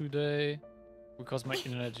high today. Because my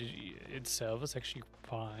internet itself is actually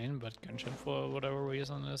fine, but Genshin for whatever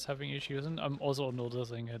reason is having issues. And I'm also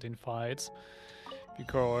noticing it in fights.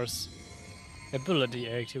 Because ability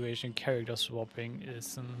activation, character swapping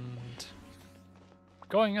isn't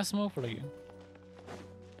going as smoothly.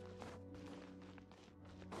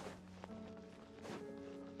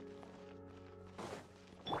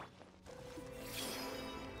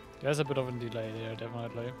 There's a bit of a delay there,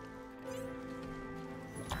 definitely.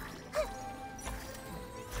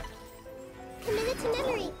 Committed to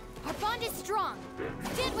memory. Our bond is strong.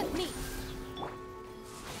 Stand with me.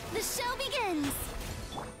 The show begins.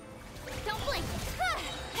 Don't blink.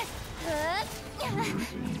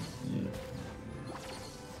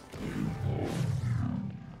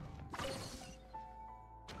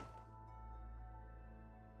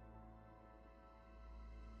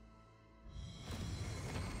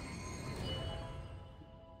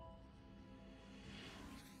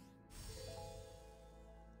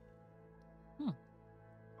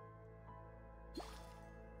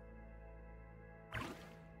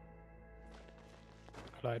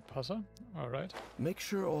 Light puzzle, alright. Make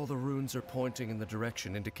sure all the runes are pointing in the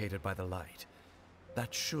direction indicated by the light.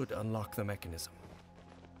 That should unlock the mechanism.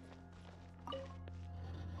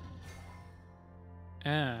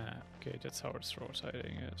 Ah, okay, that's how it's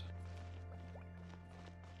rotating it.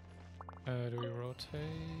 Do we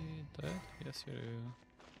rotate that? Yes, you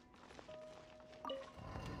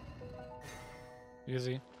do.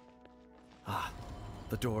 Easy. Ah,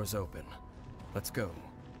 the door's open. Let's go.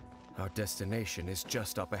 Our destination is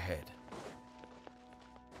just up ahead.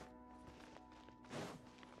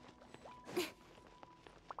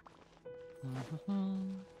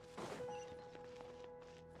 Hmm.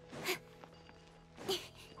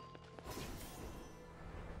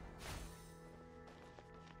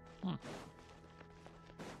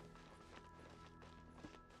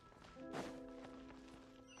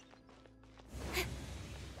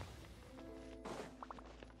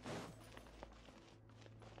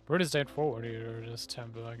 Pretty straightforward here, this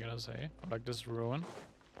temple, I gotta say. Like this ruin.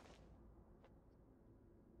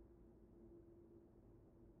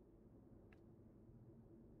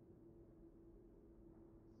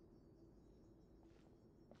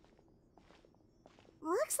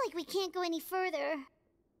 Looks like we can't go any further.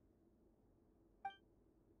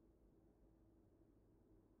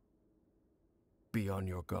 Be on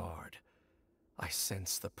your guard. I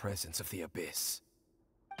sense the presence of the abyss.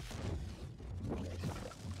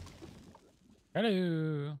 Hello.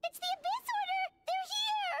 It's the Abyss Order! They're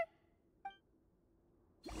here!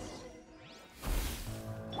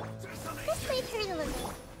 This may hurt a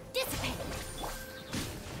little. Dissipate!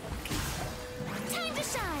 Time to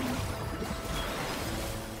shine!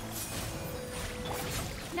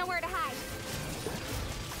 Nowhere to hide.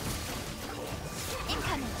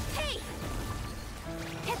 Incoming! Hey!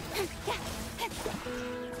 Yeah!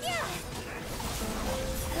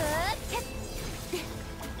 Good!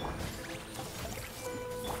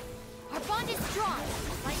 Our bond is strong.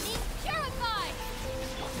 Lightning purified.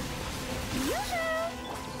 Yoo-hoo!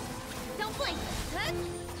 Don't blink. Huh?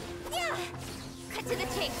 Yeah. Cut to the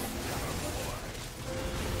chase.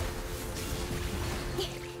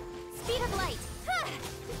 Speed of light.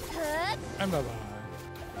 Huh. And bye-bye.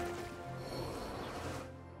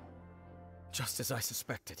 Just as I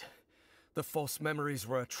suspected. The false memories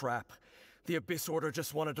were a trap. The Abyss Order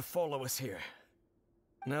just wanted to follow us here.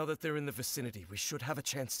 Now that they're in the vicinity, we should have a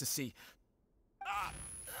chance to see...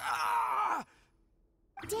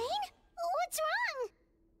 Dane? What's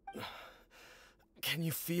wrong? Can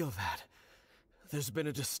you feel that? There's been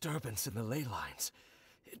a disturbance in the ley lines.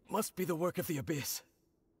 It must be the work of the Abyss.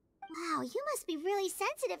 Wow, you must be really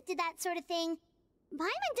sensitive to that sort of thing.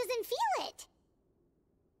 Paimon doesn't feel it.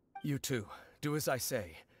 You too. Do as I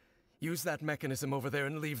say. Use that mechanism over there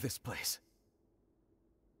and leave this place.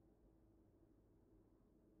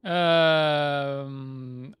 I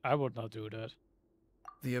would not do that.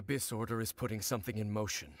 The Abyss Order is putting something in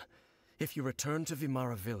motion. If you return to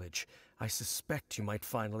Vimara Village, I suspect you might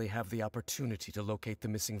finally have the opportunity to locate the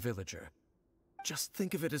missing villager. Just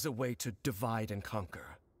think of it as a way to divide and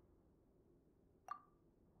conquer.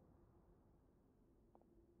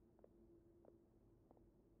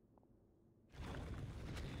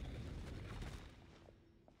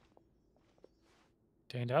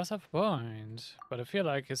 Dane does have a point, but I feel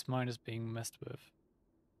like his mind is being messed with.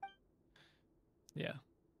 Yeah.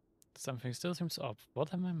 Something still seems off.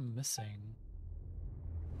 What am I missing?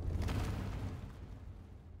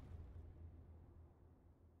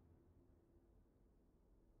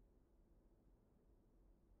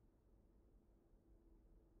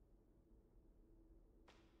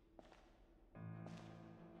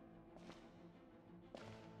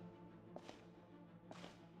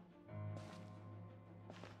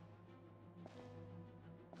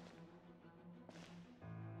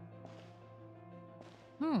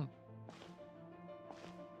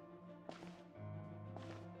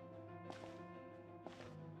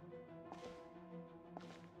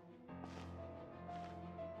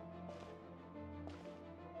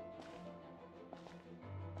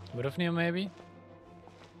 Widowneer, maybe?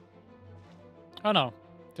 Oh no,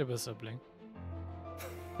 they were sibling.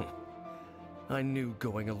 I knew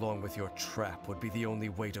going along with your trap would be the only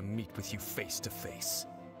way to meet with you face to face.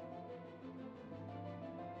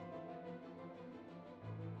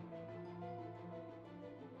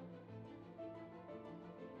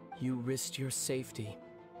 You risked your safety,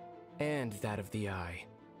 and that of the Eye.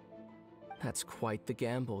 That's quite the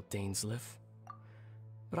gamble, Dainsleif.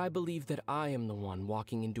 But I believe that I am the one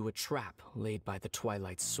walking into a trap laid by the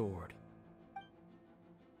Twilight Sword.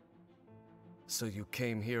 So you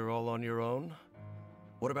came here all on your own?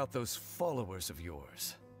 What about those followers of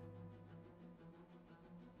yours?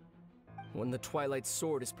 When the Twilight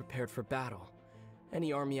Sword is prepared for battle,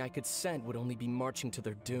 any army I could send would only be marching to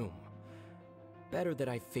their doom. Better that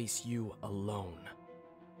I face you alone.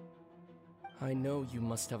 I know you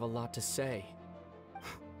must have a lot to say.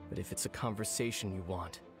 But if it's a conversation you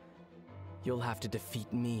want, you'll have to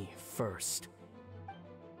defeat me first.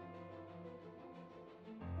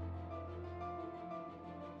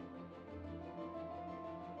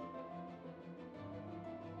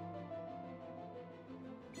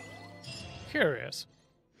 Curious.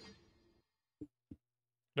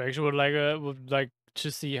 I actually would like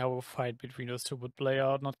to see how a fight between those two would play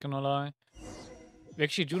out, not gonna lie. We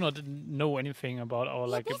actually do not know anything about our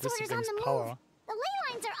The like abyss abyss order's on siblings' the power. move. The ley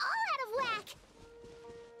lines are all out of whack.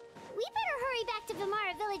 We better hurry back to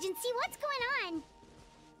Vimara Village and see what's going on.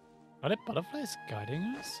 Are the butterflies guiding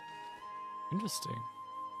us? Interesting.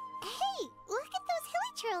 Hey, look at those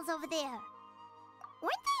hilly churls over there.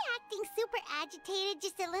 Weren't they acting super agitated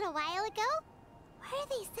just a little while ago? Why are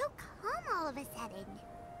they so calm all of a sudden?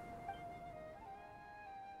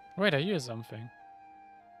 Wait, I hear something.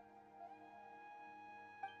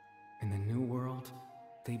 In the new world,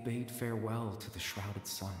 they bade farewell to the shrouded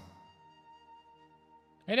sun.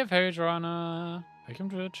 Hey there, Fairy Joanna. Welcome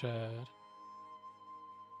to the chat.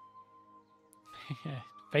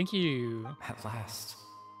 Thank you. At last,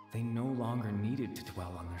 they no longer needed to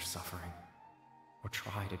dwell on their suffering, or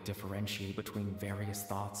try to differentiate between various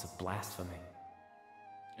thoughts of blasphemy.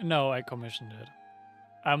 No, I commissioned it.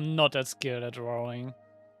 I'm not that skilled at drawing.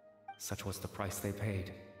 Such was the price they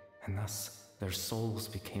paid, and thus their souls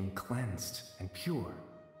became cleansed and pure.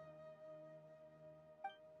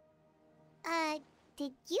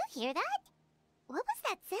 Did you hear that? What was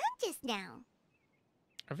that sound just now?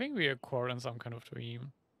 I think we are caught in some kind of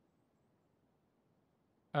dream.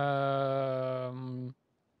 Well,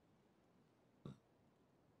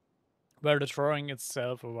 the drawing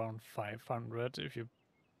itself around 500. If you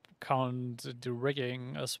count the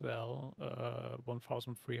rigging as well,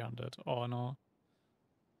 1,300. Oh no.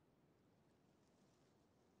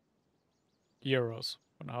 Euros.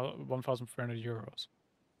 1,300 euros.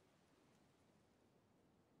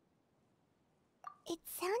 It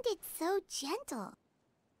sounded so gentle.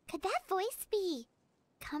 Could that voice be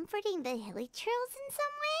comforting the hilly churls in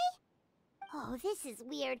some way? Oh, this is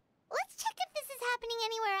weird. Let's check if this is happening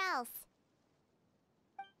anywhere else.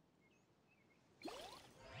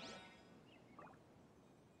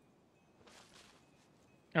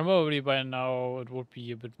 And probably by now it would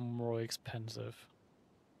be a bit more expensive.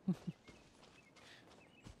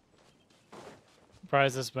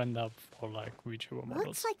 Prices went up for like VTuber models.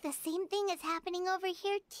 Looks like the same thing is happening over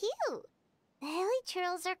here too. The hilly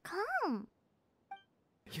churls are calm.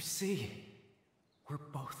 You see, we're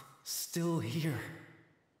both still here.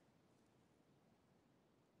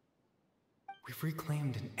 We've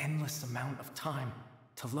reclaimed an endless amount of time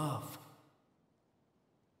to love.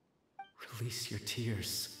 Release your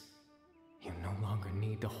tears. You no longer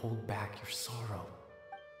need to hold back your sorrow.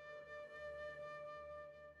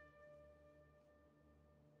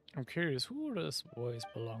 I'm curious who this voice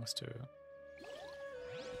belongs to.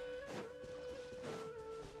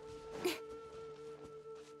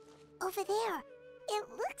 Over there. It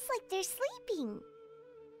looks like they're sleeping.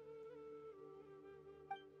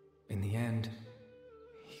 In the end,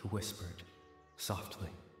 he whispered softly.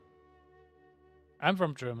 I'm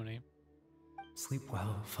from Germany. Sleep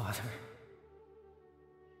well, Father.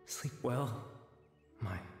 Sleep well,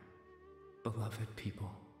 my beloved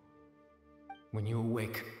people. When you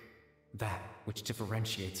awake, that which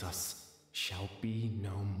differentiates us shall be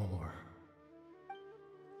no more.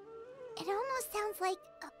 It almost sounds like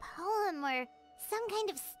a poem or some kind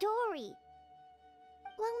of story.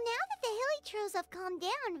 Well, now that the hilly churls have calmed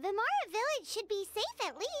down, Vimara Village should be safe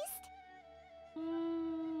at least.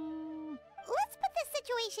 Let's put this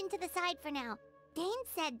situation to the side for now. Dane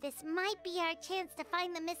said this might be our chance to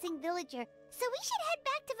find the missing villager, so we should head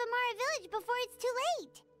back to Vimara Village before it's too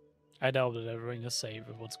late. I doubt that everything is safe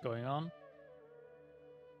with what's going on.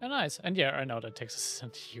 Oh, nice. And yeah, I know that Texas is in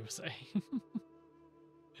the USA.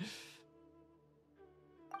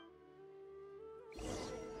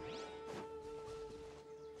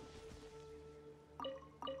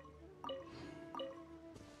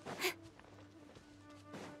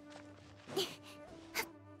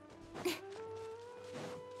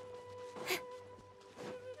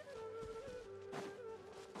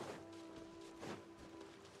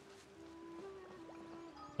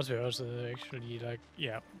 But we also actually like,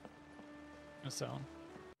 yeah, a sound.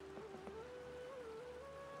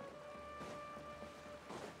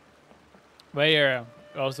 But yeah,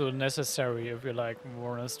 also necessary if you like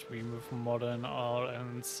want to stream with modern or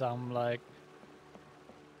and some like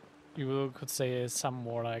you could say some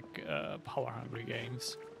more like power hungry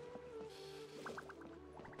games.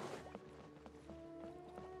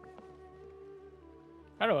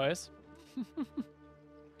 Otherwise.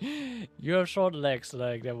 You have short legs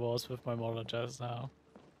like there was with my model just now.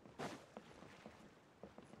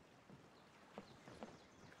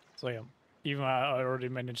 So yeah, even I already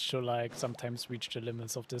managed to like sometimes reach the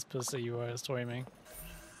limits of this PC you were streaming.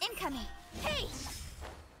 Incoming! Hey!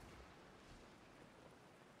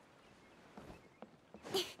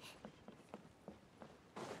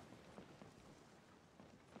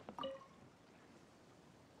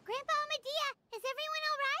 Grandpa Medea, is everyone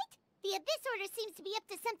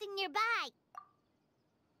nearby.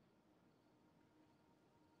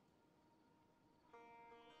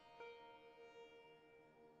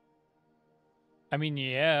 I mean,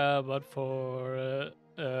 yeah, but for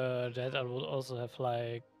that I would also have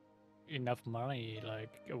like enough money like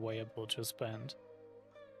available to spend.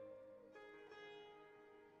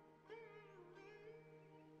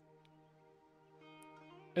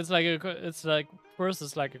 It's like first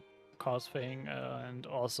it's like a cost thing, and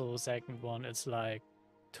also second one it's like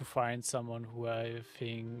to find someone who I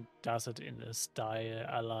think does it in a style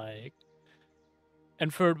I like.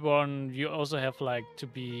 And third one, you also have like to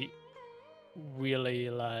be really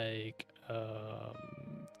like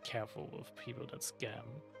careful with people that scam.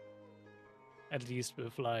 At least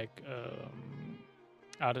with like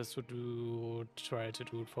artists who try to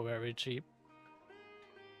do it for very cheap.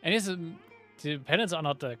 And yes, the panels are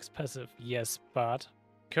not that expensive, yes, but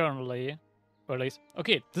currently, or at least,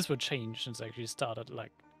 okay, this will change since I actually started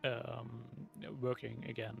like working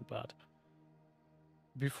again, but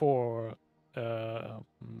before I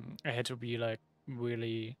had to be like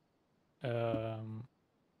really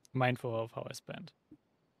mindful of how I spend.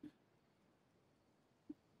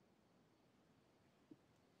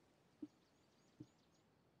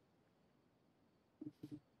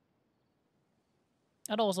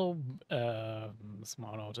 And also,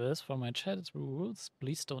 small notice for my chat rules,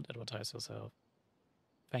 please don't advertise yourself.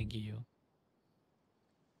 Thank you.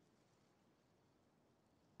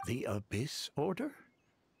 The Abyss Order?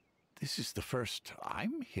 This is the first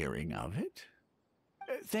I'm hearing of it.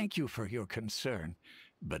 Thank you for your concern,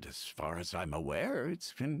 but as far as I'm aware,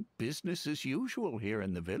 it's been business as usual here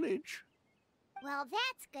in the village. Well,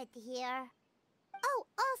 that's good to hear. Oh,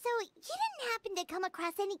 also, you didn't happen to come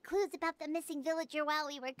across any clues about the missing villager while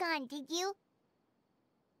we were gone, did you?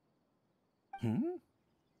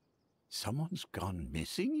 Someone's gone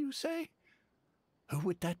missing, you say? Who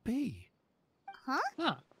would that be? Huh?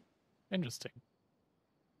 Ah, interesting.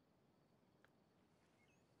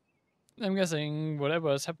 I'm guessing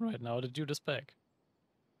whatever has happened right now, the dude is back.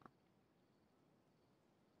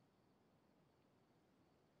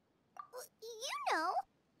 You know,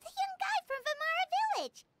 the young guy from Vamara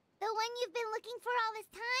Village. The one you've been looking for all this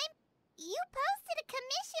time. You posted a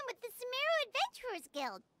commission with the Sumeru Adventurers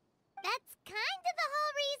Guild. That's kind of the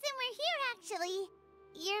whole reason we're here, actually.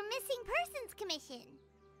 Your missing persons commission.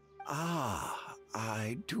 Ah,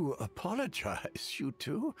 I do apologize, you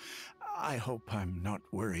two. I hope I'm not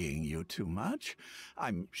worrying you too much.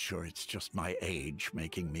 I'm sure it's just my age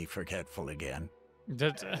making me forgetful again.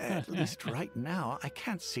 At least right now, I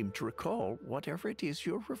can't seem to recall whatever it is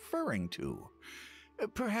you're referring to.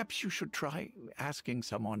 Perhaps you should try asking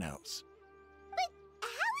someone else. But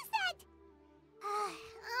how is that?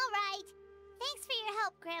 All right. Thanks for your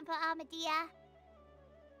help, Grandpa Amadea.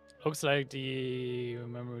 Looks like the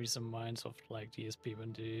memories and minds of like these people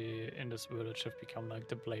in this village have become like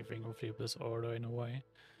the plaything of the Abyss Order in a way.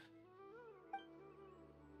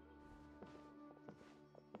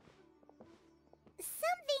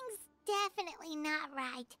 Something's definitely not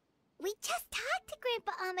right. We just talked to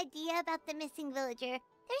Grandpa Amadea about the missing villager.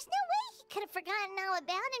 There's no way he could have forgotten all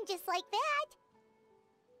about him just like that.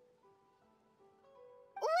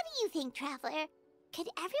 What do you think, Traveler? Could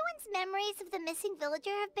everyone's memories of the missing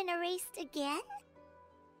villager have been erased again?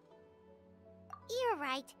 You're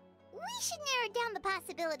right. We should narrow down the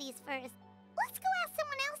possibilities first. Let's go ask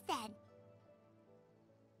someone else then.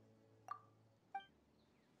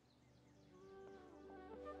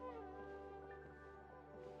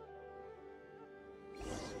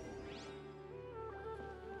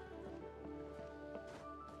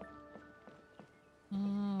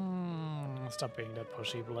 Stop being that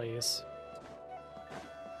pushy, please.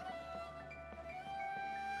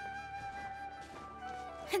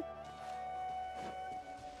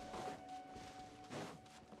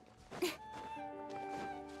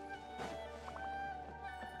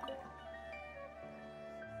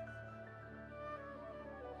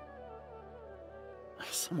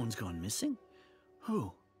 Someone's gone missing?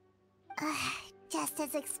 Who? Just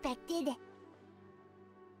as expected.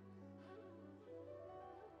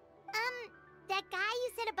 That guy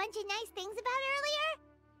you said a bunch of nice things about earlier?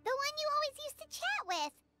 The one you always used to chat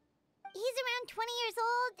with. He's around 20 years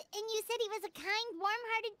old, and you said he was a kind,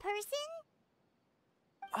 warm-hearted person?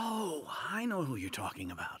 Oh, I know who you're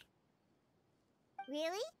talking about.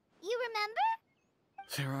 Really? You remember?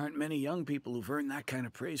 There aren't many young people who've earned that kind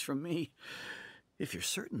of praise from me. If you're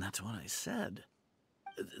certain that's what I said,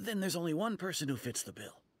 then there's only one person who fits the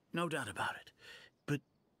bill. No doubt about it. But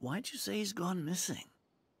why'd you say he's gone missing?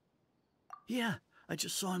 Yeah, I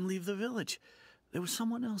just saw him leave the village. There was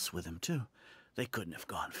someone else with him, too. They couldn't have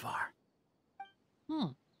gone far.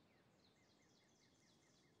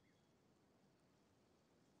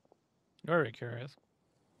 Very curious.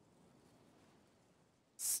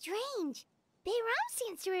 Strange. Bayram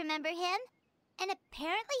seems to remember him, and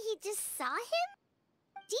apparently he just saw him?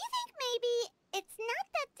 Do you think maybe it's not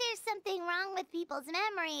that there's something wrong with people's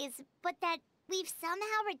memories, but that we've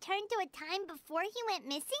somehow returned to a time before he went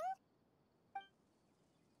missing?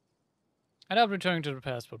 I doubt returning to the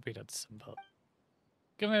past would be that simple.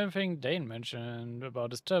 Given everything Dane mentioned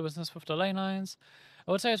about disturbances with the ley lines,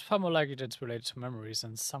 I would say it's far more likely that it's related to memories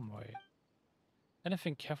in some way. And I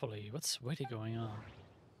think carefully, what's really going on?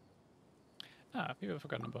 Ah, people have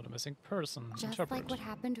forgotten about a missing person. Just Interpret. like what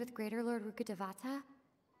happened with Greater Lord Rukkhadevata,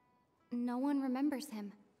 no one remembers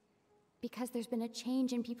him. Because there's been a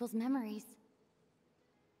change in people's memories.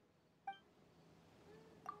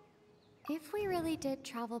 If we really did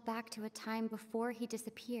travel back to a time before he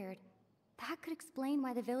disappeared, that could explain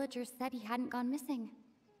why the villagers said he hadn't gone missing.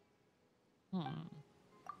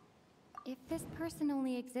 If this person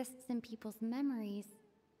only exists in people's memories,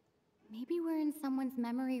 maybe we're in someone's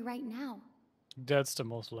memory right now. That's the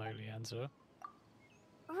most likely answer.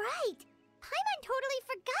 Right! Paimon totally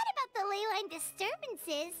forgot about the ley line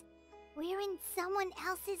disturbances. We're in someone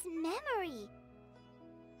else's memory.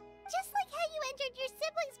 Just like how you entered your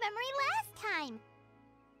sibling's memory last time.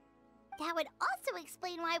 That would also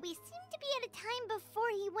explain why we seem to be at a time before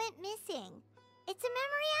he went missing. It's a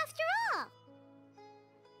memory after all.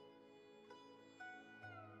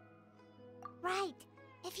 Right.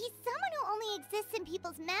 If he's someone who only exists in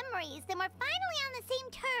people's memories, then we're finally on the same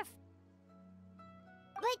turf.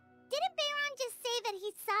 But didn't Bayron just say that he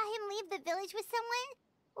saw him leave the village with someone?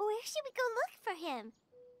 Where should we go look for him?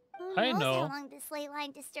 Who I knows know. how long this ley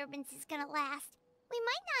line disturbance is gonna last? We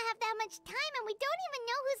might not have that much time, and we don't even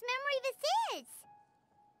know whose memory this is.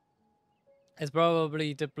 It's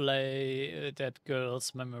probably the play that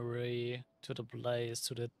girl's memory to the place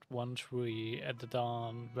to that one tree at the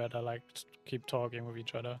dawn where they like keep talking with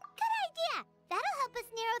each other. Good idea! That'll help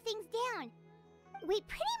us narrow things down. We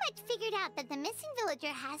pretty much figured out that the missing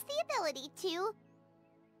villager has the ability to...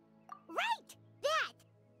 Right! That!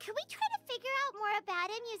 Could we try to figure out more about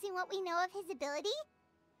him using what we know of his ability?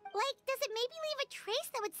 Like, does it maybe leave a trace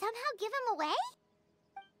that would somehow give him away?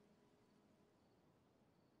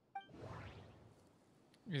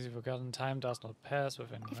 Easy forgotten, time does not pass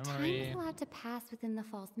within If memory. time is allowed to pass within the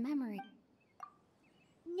false memory,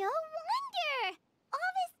 No wonder!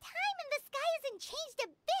 All this time and the sky hasn't changed a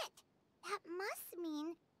bit! That must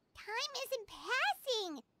mean time isn't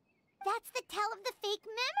passing! That's the tell of the fake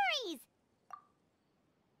memories!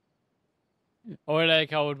 Or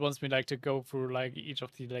like how it wants me like to go through like each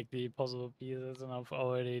of the possible pieces and I've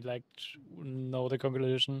already like know the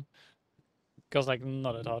conclusion. Because like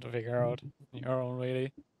not that hard to figure out on your own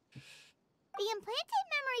really. The implanted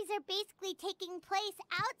memories are basically taking place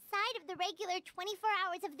outside of the regular 24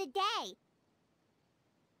 hours of the day.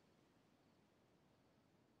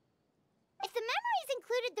 If the memories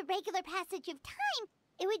included the regular passage of time,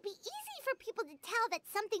 it would be easy for people to tell that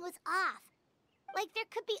something was off. Like there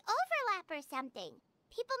could be overlap or something.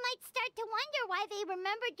 People might start to wonder why they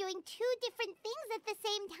remember doing two different things at the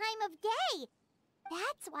same time of day.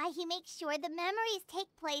 That's why he makes sure the memories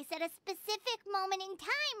take place at a specific moment in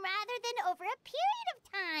time rather than over a period of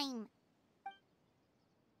time.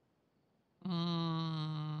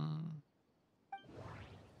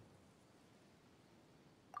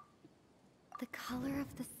 the color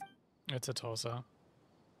of the It's a tosser.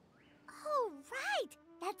 Oh, right!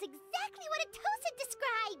 That's exactly what Atosa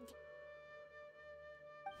described!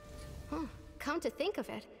 Huh. Come to think of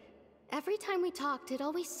it, every time we talked, it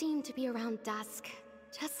always seemed to be around dusk,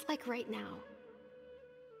 just like right now.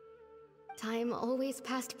 Time always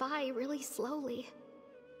passed by really slowly.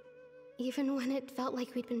 Even when it felt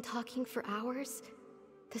like we'd been talking for hours,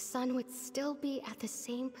 the sun would still be at the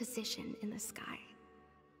same position in the sky.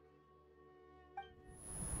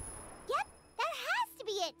 Yep, that has to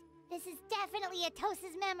be it! This is definitely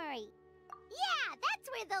Atosa's memory. Yeah, that's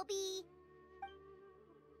where they'll be.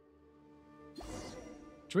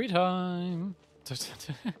 Tree time!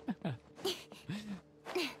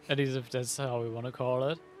 At least if that's how we want to call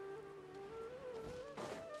it.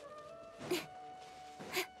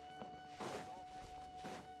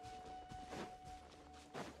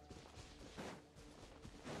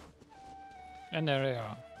 And there they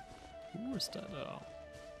are. Who's that?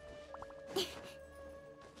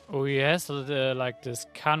 Oh, he has like this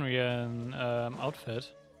Kanrian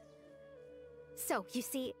outfit. So, you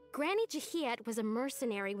see, Granny Jahiet was a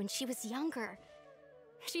mercenary when she was younger.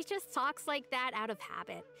 She just talks like that out of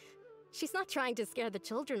habit. She's not trying to scare the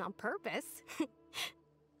children on purpose.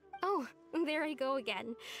 Oh, there I go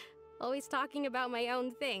again. Always talking about my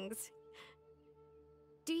own things.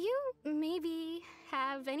 do you maybe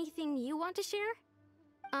have anything you want to share?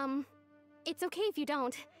 It's okay if you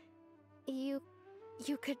don't. You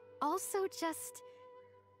could also just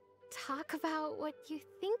talk about what you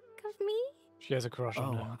think of me? She has a crush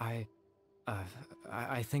on him.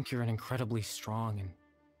 I think you're an incredibly strong and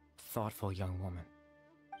thoughtful young woman.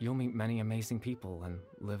 You'll meet many amazing people and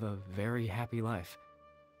live a very happy life.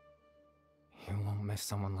 You won't miss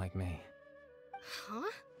someone like me. Huh?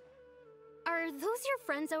 Are those your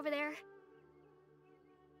friends over there?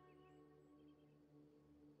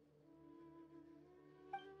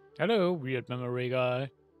 Hello, weird memory guy.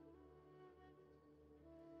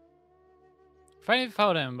 Finally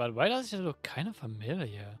found him, but why does he look kind of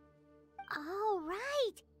familiar? Oh,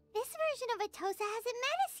 right. This version of Atosa hasn't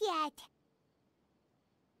met us yet.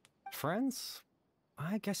 Friends?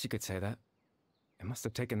 I guess you could say that. It must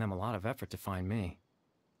have taken them a lot of effort to find me.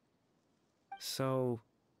 So,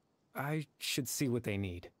 I should see what they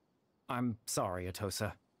need. I'm sorry,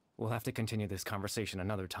 Atosa. We'll have to continue this conversation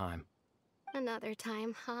another time. Another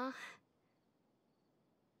time, huh?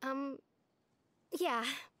 Yeah,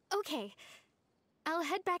 okay. I'll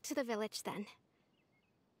head back to the village then.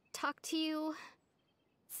 Talk to you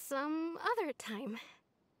some other time.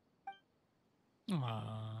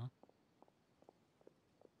 Aww.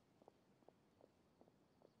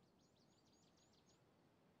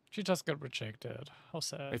 She just got rejected. How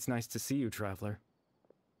sad. It's nice to see you, Traveler.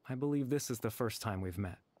 I believe this is the first time we've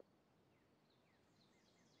met.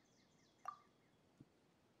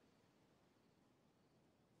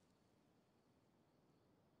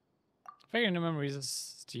 Figuring the memories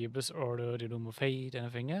is the Abyss Order, the Loom of Fate,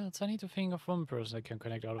 anything else. I need to think of one person that can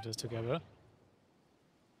connect all of this together.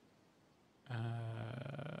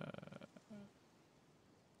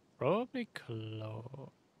 Probably Chloe.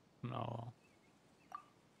 No.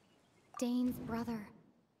 Dane's brother.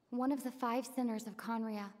 One of the 5 sinners of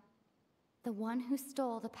Conria. The one who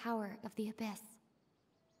stole the power of the Abyss.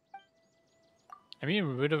 I mean,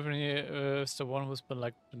 Widowny is the one who's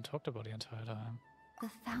been talked about the entire time. The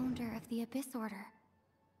founder of the Abyss Order.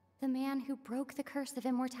 The man who broke the curse of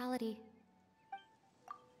immortality.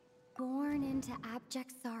 Born into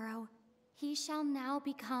abject sorrow, he shall now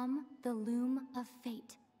become the Loom of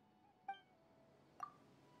Fate.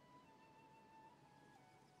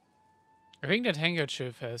 I think that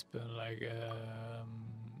handkerchief has been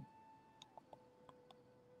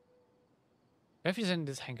have you seen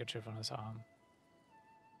this handkerchief on his arm?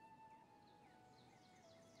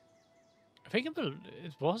 I think it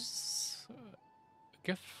was a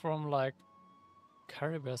gift from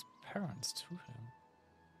Caribear's parents to him.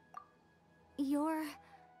 You're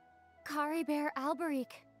Caribear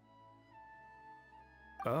Alberic.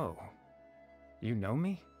 Oh. You know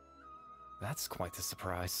me? That's quite the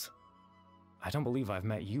surprise. I don't believe I've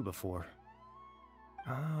met you before.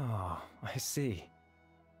 Oh, I see.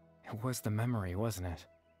 It was the memory, wasn't it?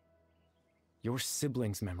 Your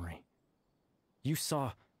sibling's memory. You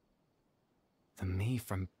saw the me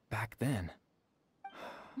from back then.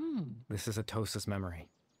 This is Atosa's memory.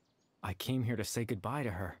 I came here to say goodbye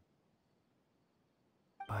to her.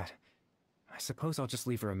 But I suppose I'll just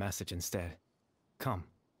leave her a message instead. Come,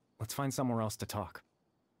 let's find somewhere else to talk.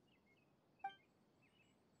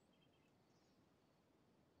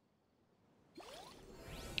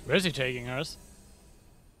 Where's he taking us?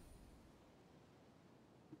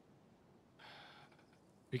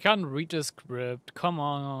 We can't read the script. Come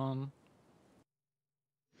on.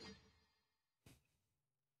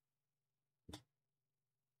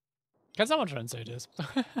 Can someone translate this?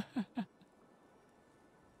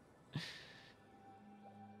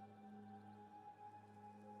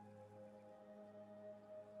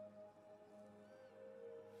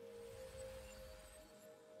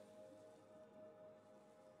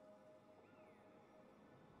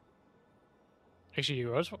 Actually,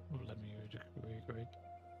 yours. Let me wait.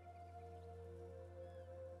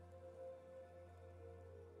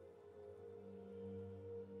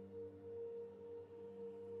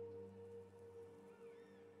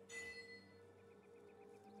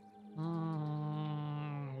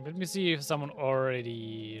 Let me see if someone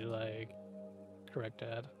already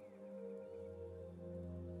corrected.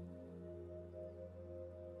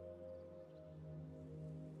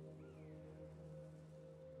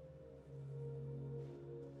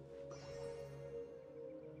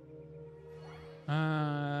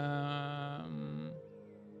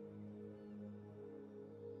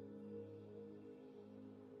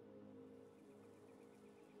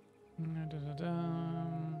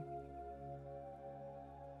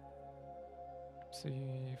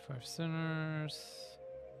 See, 5 sinners.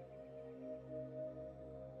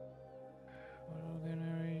 What are the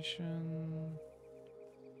narration?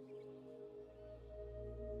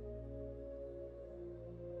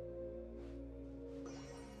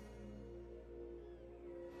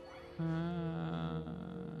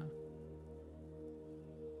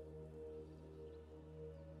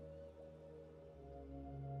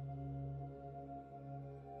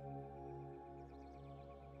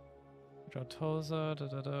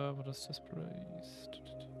 Jatosa, what is this place?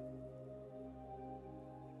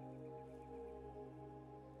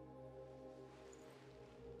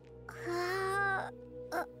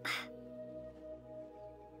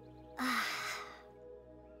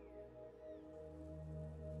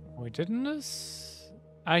 Wait, didn't this?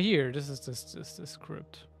 Ah, here, this is this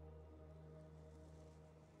script.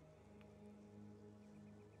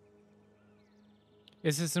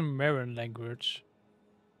 Is this in Marin language?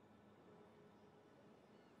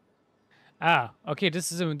 Ah, okay,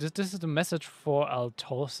 this is the message for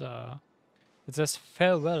Altosa. It says,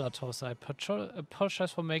 "Farewell, Altosa. I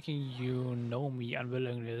apologize for making you know me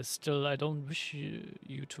unwillingly. Still, I don't wish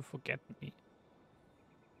you to forget me."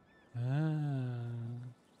 Ah.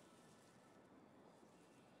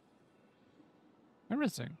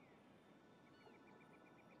 Interesting.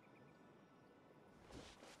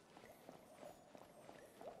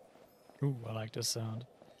 Ooh, I like this sound.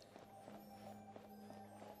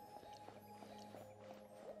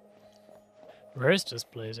 Where is this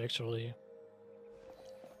place, actually?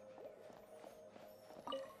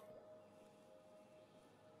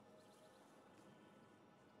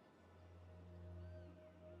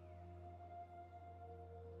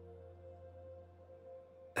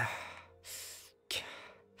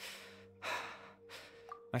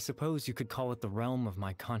 I suppose you could call it the realm of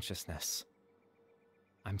my consciousness.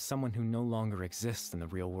 I'm someone who no longer exists in the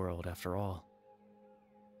real world, after all.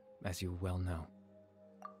 As you well know.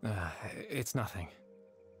 It's nothing.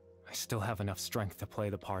 I still have enough strength to play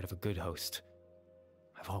the part of a good host.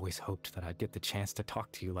 I've always hoped that I'd get the chance to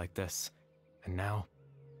talk to you like this, and now,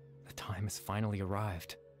 the time has finally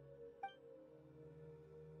arrived.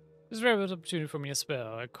 This is a very good opportunity for me as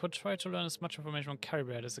well. I could try to learn as much information on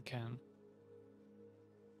Caribbean as I can.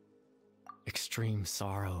 Extreme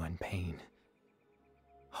sorrow and pain.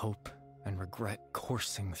 Hope and regret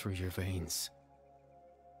coursing through your veins.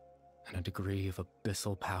 And a degree of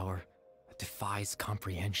abyssal power that defies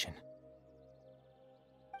comprehension.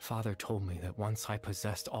 Father told me that once I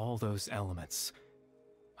possessed all those elements,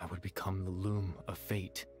 I would become the Loom of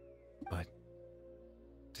Fate. But,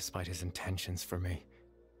 despite his intentions for me,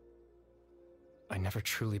 I never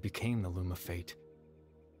truly became the Loom of Fate.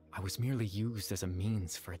 I was merely used as a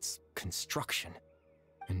means for its construction.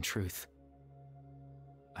 In truth,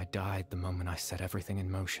 I died the moment I set everything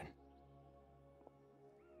in motion.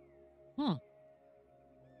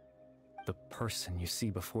 The person you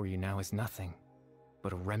see before you now is nothing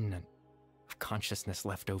but a remnant of consciousness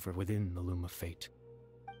left over within the Loom of Fate.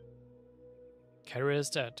 Carrie is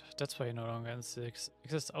dead. That's why he no longer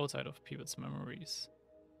exists outside of people's memories.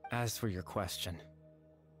 As for your question,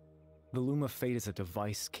 the Loom of Fate is a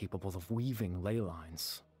device capable of weaving ley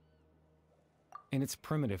lines. In its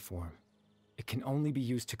primitive form, it can only be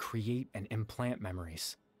used to create and implant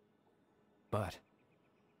memories. But,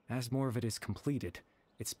 as more of it is completed,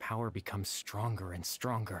 its power becomes stronger and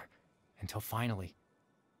stronger, until finally,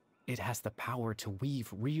 it has the power to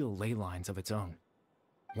weave real ley lines of its own.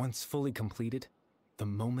 Once fully completed, the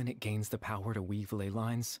moment it gains the power to weave ley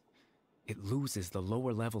lines, it loses the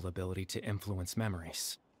lower level ability to influence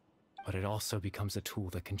memories. But it also becomes a tool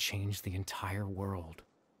that can change the entire world.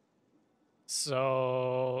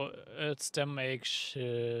 So it's the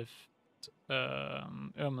makeshift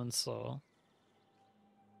Irminsul.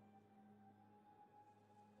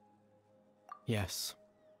 Yes.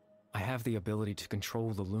 I have the ability to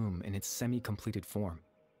control the loom in its semi-completed form.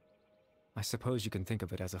 I suppose you can think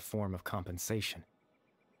of it as a form of compensation.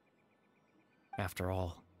 After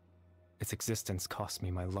all, its existence cost me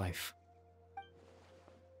my life.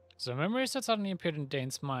 The memories that suddenly appeared in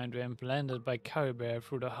Dane's mind were implanted by Caribbear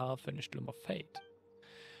through the half-finished Loom of Fate.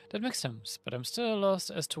 That makes sense, but I'm still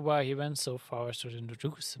lost as to why he went so far as to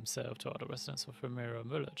introduce himself to other residents of Remira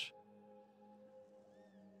Village.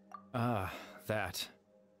 Ah, that.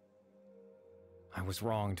 I was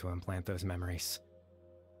wrong to implant those memories.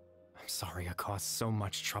 I'm sorry I caused so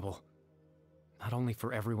much trouble. Not only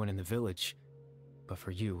for everyone in the village, but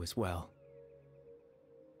for you as well.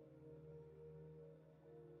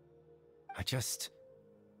 I just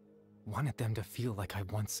wanted them to feel like I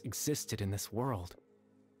once existed in this world.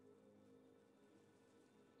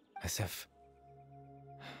 As if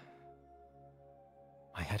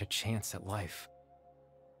I had a chance at life.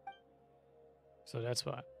 So that's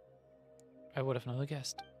why. I would have never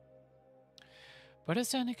guessed. But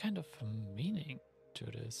is there any kind of meaning to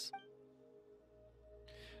this?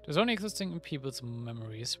 Does only existing in people's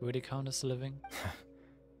memories really count as living?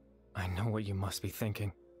 I know what you must be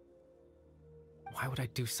thinking. Why would I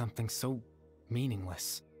do something so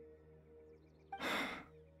meaningless?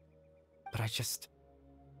 But I just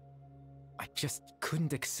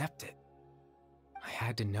couldn't accept it. I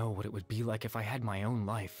had to know what it would be like if I had my own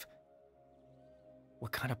life.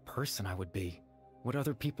 What kind of person I would be. What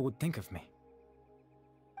other people would think of me.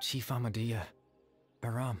 Chief Amadia,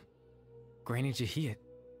 Baram, Granny Jahiyat,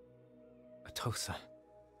 Atosa.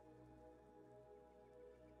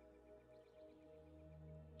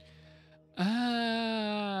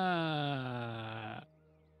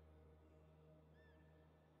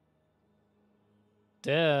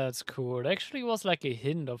 That's cool. It actually was like a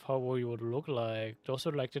hint of how you would look like. Those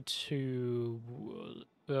are like the two.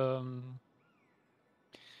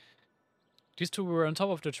 These two were on top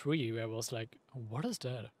of the tree where I was like, what is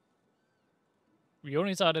that? We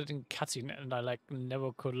only saw that in cutscene and I like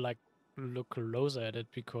never could like look closer at it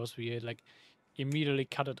because we had like immediately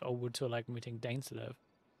cut it over to like meeting Dainslev.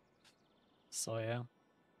 So yeah.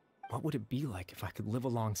 What would it be like if I could live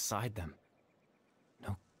alongside them?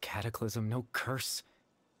 No cataclysm, no curse.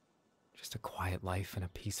 Just a quiet life in a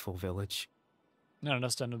peaceful village. An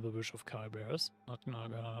understandable wish of Kai Bears, not gonna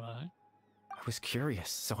lie. I was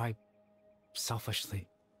curious, so I selfishly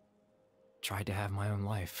tried to have my own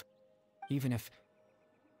life. Even if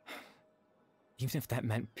that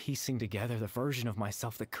meant piecing together the version of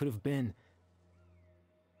myself that could have been.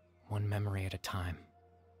 One memory at a time.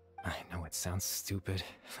 I know it sounds stupid.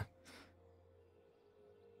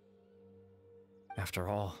 After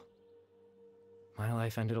all, my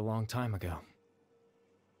life ended a long time ago.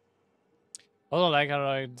 Also, like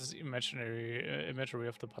I like this imagery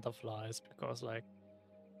of the butterflies because, like,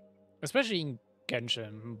 especially in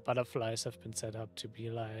Genshin, butterflies have been set up to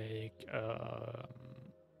be like,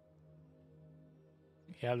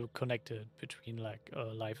 yeah, connected between like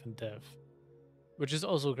life and death, which is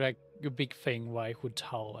also like a big thing why Hu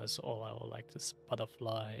Tao has all our like this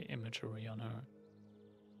butterfly imagery on her.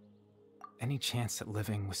 Any chance at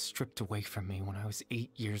living was stripped away from me when I was 8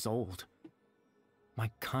 years old. My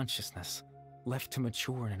consciousness left to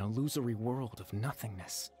mature in an illusory world of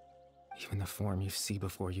nothingness. Even the form you see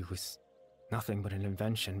before you was nothing but an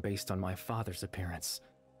invention based on my father's appearance.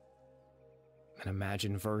 An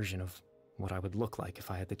imagined version of what I would look like if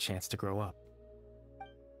I had the chance to grow up.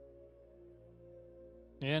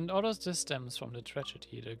 And all of this stems from the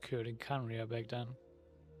tragedy that occurred in Canria back then.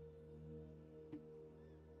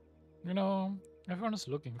 You know, everyone is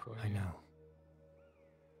looking for you. I know.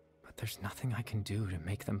 But there's nothing I can do to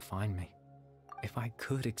make them find me. If I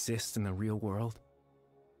could exist in the real world,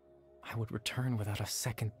 I would return without a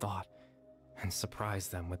second thought and surprise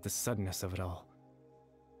them with the suddenness of it all.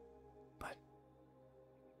 But,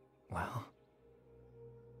 well...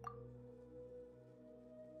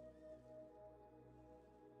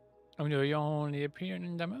 I mean, you only appeared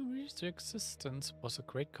in the memories. Your existence was a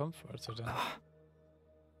great comfort to them.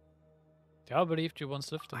 I believed you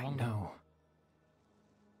once lived among them. I know.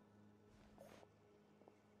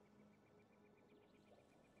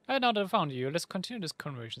 And now that I found you, let's continue this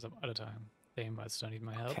conversation some other time. They might still need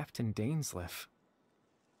my help. Captain Dainsleif.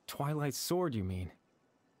 Twilight Sword, you mean?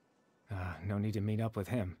 No need to meet up with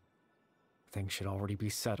him. Things should already be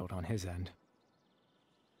settled on his end.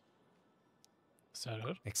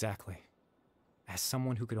 Settled? Exactly. As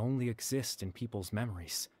someone who could only exist in people's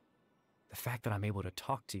memories, the fact that I'm able to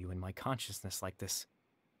talk to you in my consciousness like this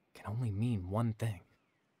can only mean one thing.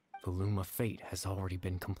 The Loom of Fate has already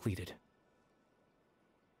been completed.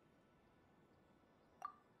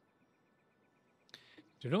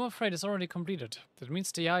 The Loom of Fate is already completed. That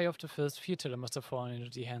means the eye of the first Futile must have fallen into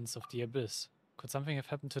the hands of the Abyss. Could something have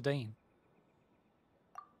happened to Dane?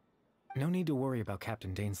 No need to worry about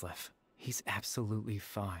Captain Dainsleif. He's absolutely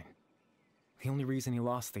fine. The only reason he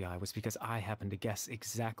lost the eye was because I happened to guess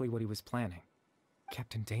exactly what he was planning.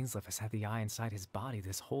 Captain Dainsleif has had the eye inside his body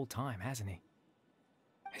this whole time, hasn't he?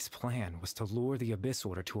 His plan was to lure the Abyss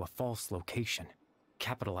Order to a false location,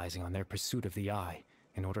 capitalizing on their pursuit of the eye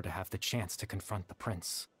in order to have the chance to confront the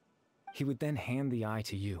prince. He would then hand the eye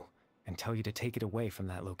to you and tell you to take it away from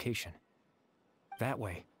that location. That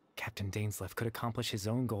way, Captain Dainsleif could accomplish his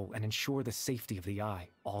own goal and ensure the safety of the eye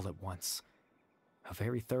all at once. A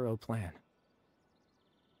very thorough plan.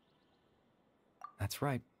 That's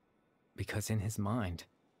right, because in his mind,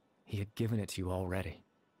 he had given it to you already.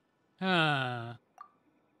 Ah,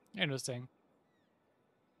 interesting.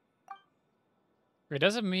 Wait,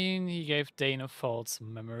 does it mean he gave Dane a false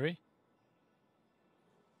memory?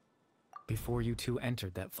 Before you two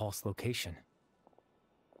entered that false location.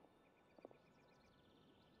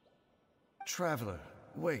 Traveler,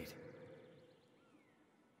 wait.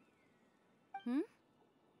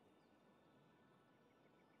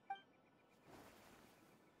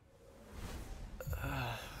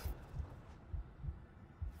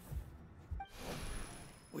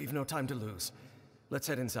 We've no time to lose. Let's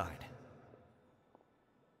head inside.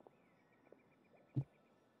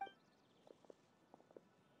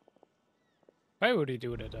 Why would he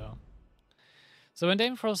do that though? So when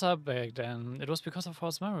Dane froze up back then, it was because of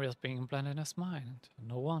false memories being implanted in his mind.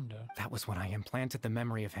 No wonder. That was when I implanted the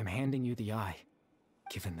memory of him handing you the eye.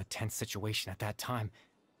 Given the tense situation at that time,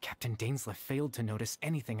 Captain Dainsleif failed to notice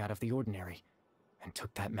anything out of the ordinary, and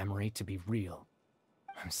took that memory to be real.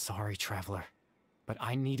 I'm sorry, Traveler, but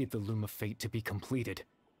I needed the Loom of Fate to be completed.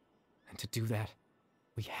 And to do that,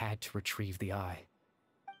 we had to retrieve the eye.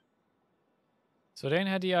 So Dane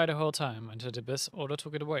had the eye the whole time until the Abyss Order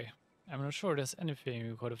took it away. I'm not sure there's anything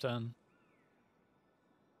you could have done.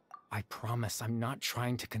 I promise I'm not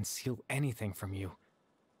trying to conceal anything from you,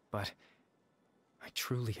 but I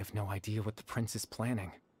truly have no idea what the Prince is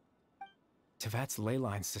planning. Tevat's ley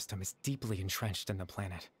line system is deeply entrenched in the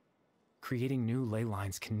planet. Creating new ley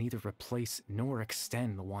lines can neither replace nor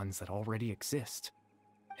extend the ones that already exist.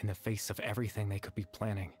 In the face of everything they could be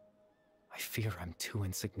planning, I fear I'm too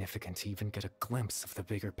insignificant to even get a glimpse of the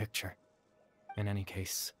bigger picture. In any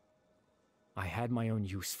case, I had my own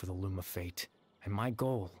use for the Loom of Fate, and my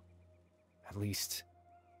goal, at least,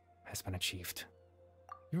 has been achieved.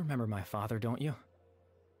 You remember my father, don't you?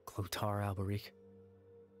 Clotar Alberic.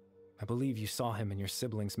 I believe you saw him in your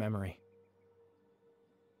sibling's memory.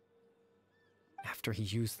 After he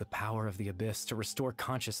used the power of the Abyss to restore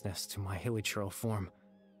consciousness to my hilichurl form,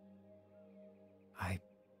 I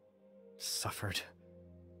suffered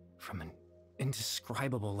from an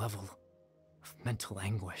indescribable level of mental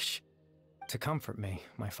anguish. To comfort me,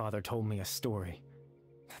 my father told me a story,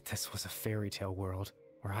 that this was a fairy tale world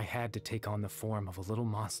where I had to take on the form of a little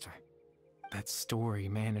monster. That story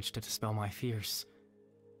managed to dispel my fears,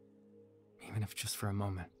 even if just for a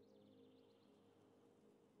moment.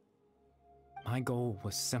 My goal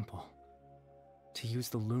was simple, to use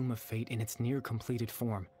the Loom of Fate in its near-completed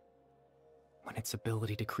form, when its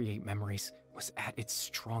ability to create memories was at its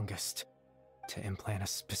strongest, to implant a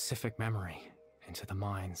specific memory into the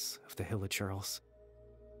minds of the hilichurls.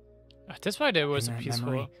 That's why there was In a that peaceful...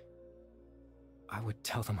 memory, I would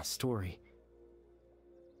tell them a story,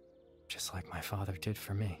 just like my father did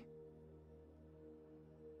for me.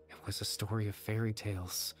 It was a story of fairy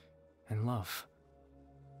tales and love.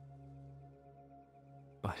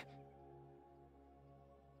 But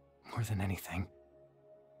more than anything,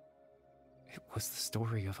 it was the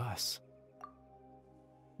story of us.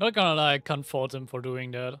 Not gonna like comfort him for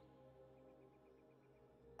doing that.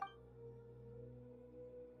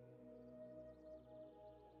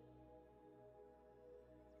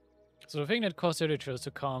 So the thing that caused villagers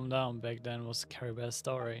to calm down back then was Caribe's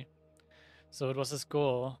story. So it was his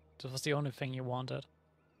goal. This was the only thing he wanted.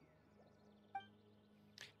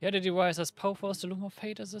 He had a device as powerful as the Loom of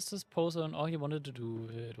Fate as his disposal, and all he wanted to do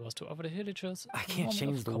it was to offer the villagers I a can't moment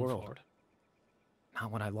change of the world. comfort.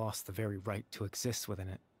 Not when I lost the very right to exist within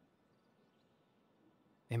it.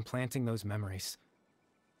 Implanting those memories,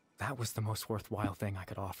 that was the most worthwhile thing I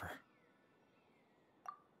could offer.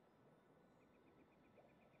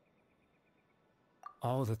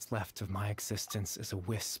 All that's left of my existence is a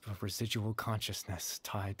wisp of residual consciousness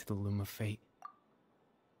tied to the Loom of Fate.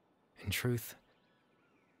 In truth,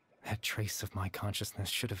 that trace of my consciousness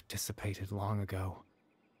should have dissipated long ago.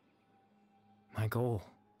 My goal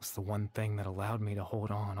was the one thing that allowed me to hold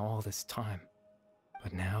on all this time.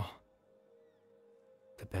 But now,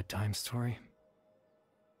 the bedtime story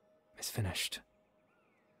is finished.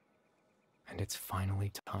 And it's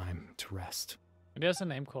finally time to rest. There's a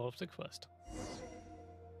name call of the quest.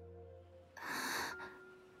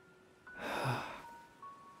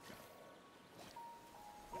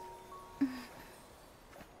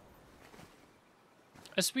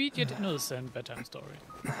 A sweet yet innocent bedtime story.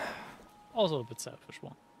 Also a bit selfish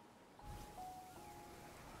one.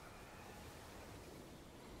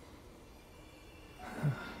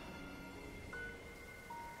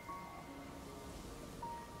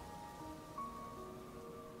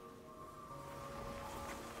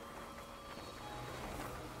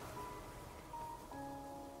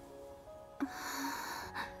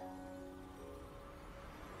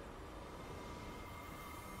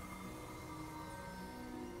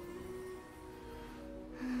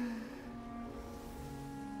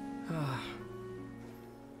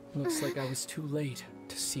 Looks like I was too late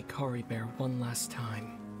to see Kari Bear one last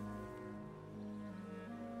time.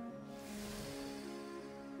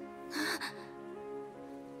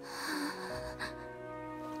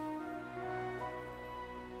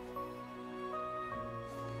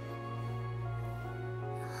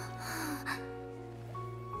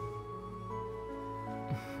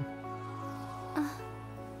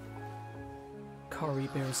 Kari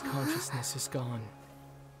Bear's consciousness is gone,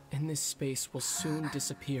 and this space will soon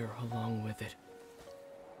disappear along with it.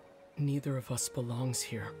 Neither of us belongs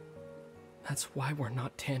here. That's why we're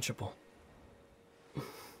not tangible.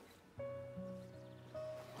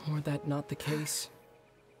 Were that not the case,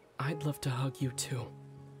 I'd love to hug you too.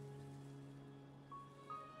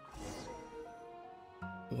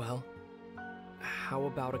 Well, how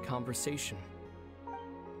about a conversation?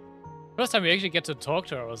 First time we actually get to talk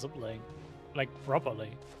to her or something. Like,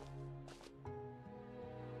 properly.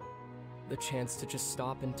 The chance to just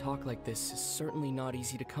stop and talk like this is certainly not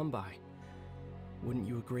easy to come by. Wouldn't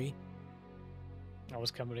you agree? I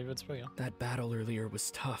was can't believe it's real. That battle earlier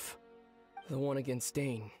was tough. The one against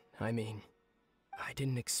Dane, I mean. I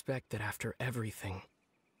didn't expect that after everything,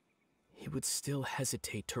 he would still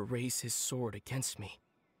hesitate to raise his sword against me.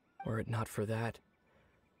 Were it not for that,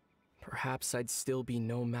 perhaps I'd still be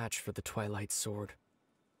no match for the Twilight Sword.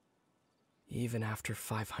 Even after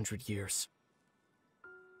 500 years.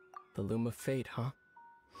 The Loom of Fate, huh?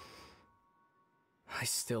 I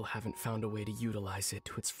still haven't found a way to utilize it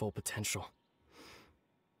to its full potential.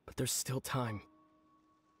 But there's still time.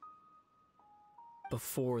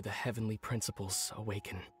 Before the heavenly principles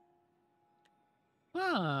awaken.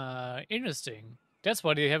 Ah, interesting. That's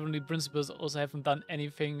why the heavenly principles also haven't done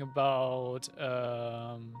anything about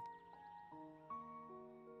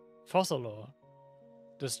Fossilor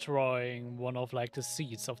destroying one of like the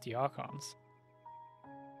seeds of the Archons.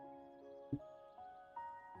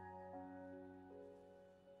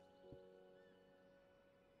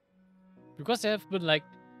 Because they have been like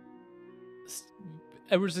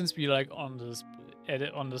ever since we like on this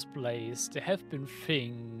place, there have been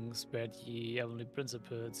things where the heavenly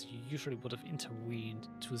principles usually would have intervened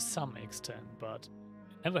to some extent, but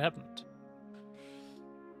it never happened.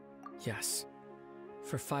 Yes.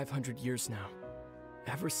 For 500 years now,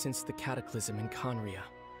 ever since the cataclysm in Conria,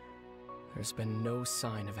 there's been no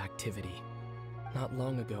sign of activity. Not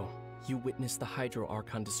long ago, you witnessed the Hydro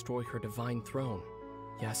Archon destroy her divine throne.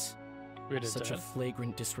 Yes? Such a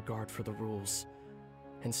flagrant disregard for the rules.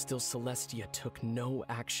 And still Celestia took no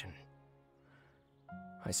action.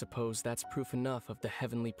 I suppose that's proof enough of the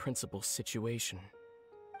Heavenly Principles situation.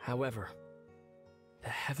 However, the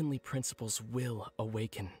Heavenly Principles will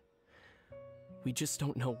awaken. We just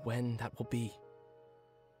don't know when that will be,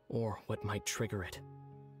 or what might trigger it.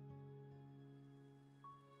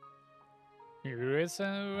 He creates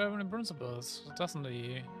heavenly principles, doesn't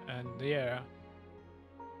he? And yeah,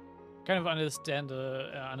 kind of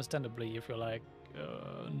understandably, if you like,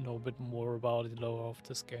 know a bit more about the lore of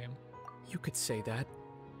this game. You could say that.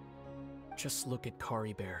 Just look at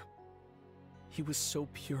Kari Bear. He was so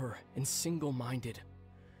pure and single-minded.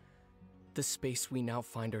 The space we now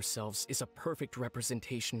find ourselves is a perfect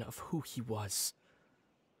representation of who he was.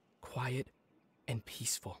 Quiet and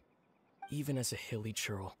peaceful. Even as a hilly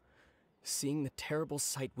churl, seeing the terrible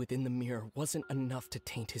sight within the mirror wasn't enough to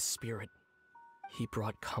taint his spirit. He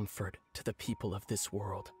brought comfort to the people of this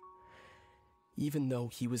world, even though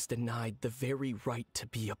he was denied the very right to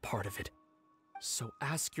be a part of it. So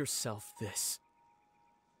ask yourself this.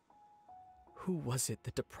 Who was it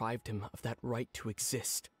that deprived him of that right to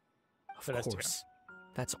exist? Of course,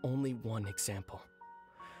 that's only one example.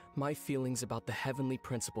 My feelings about the heavenly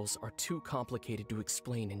principles are too complicated to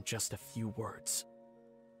explain in just a few words.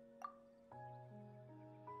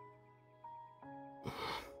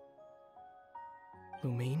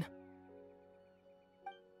 Lumine?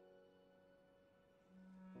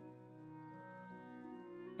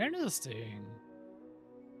 Interesting.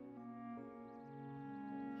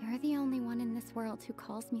 You're the only one in this world who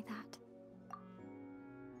calls me that.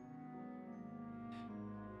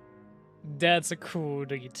 That's a cool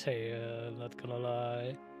detail, not gonna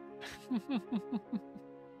lie.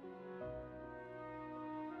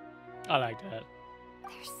 I like that.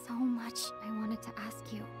 There's so much I wanted to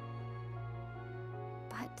ask you.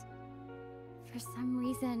 But for some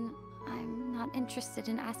reason, I'm not interested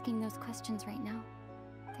in asking those questions right now.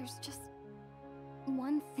 There's just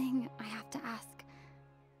one thing I have to ask.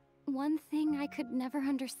 One thing I could never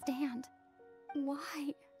understand.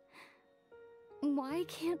 Why? Why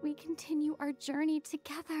can't we continue our journey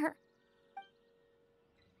together?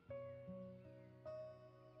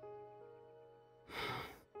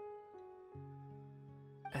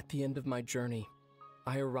 At the end of my journey,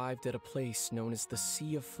 I arrived at a place known as the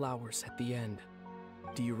Sea of Flowers at the end.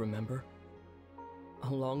 Do you remember? A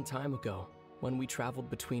long time ago, when we traveled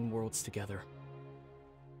between worlds together.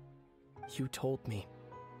 You told me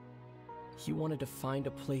you wanted to find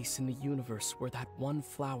a place in the universe where that one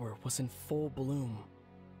flower was in full bloom.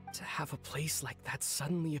 To have a place like that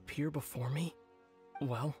suddenly appear before me?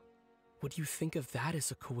 Well, would you think of that as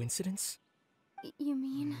a coincidence? You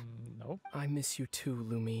mean? Nope. I miss you too,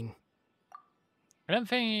 Lumine. And I'm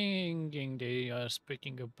thinking they are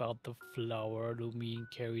speaking about the flower Lumine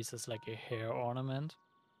carries as like a hair ornament.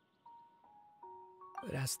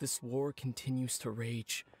 But as this war continues to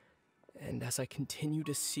rage, and as I continue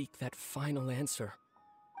to seek that final answer,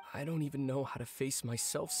 I don't even know how to face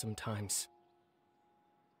myself sometimes.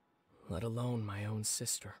 Let alone my own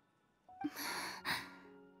sister.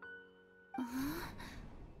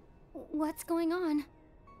 What's going on?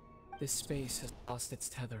 This space has lost its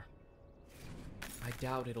tether. I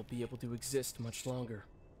doubt it'll be able to exist much longer.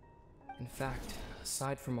 In fact,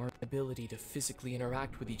 aside from our ability to physically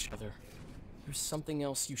interact with each other, there's something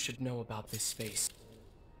else you should know about this space.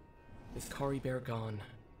 With Kari Bear gone,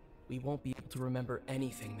 we won't be able to remember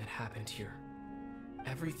anything that happened here.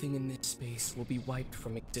 Everything in this space will be wiped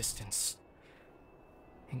from existence,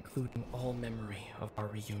 including all memory of our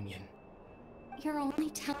reunion. You're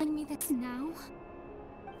only telling me this now?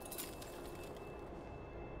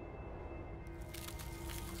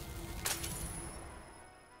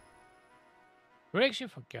 We actually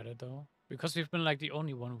forget it though, because we've been like the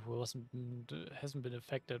only one who hasn't been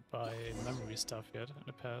affected by memory stuff yet in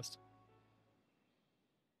the past.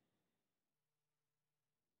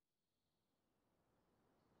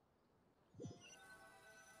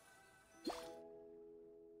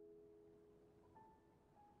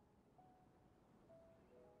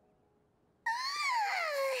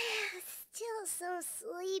 Still so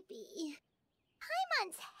sleepy.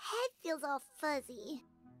 Paimon's head feels all fuzzy.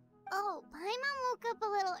 Oh, Paimon woke up a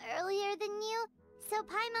little earlier than you, so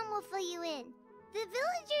Paimon will fill you in. The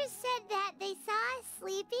villagers said that they saw us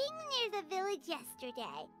sleeping near the village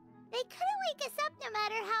yesterday. They couldn't wake us up no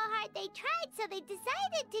matter how hard they tried, so they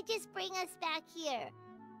decided to just bring us back here.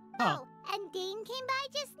 Huh. Oh, and Dane came by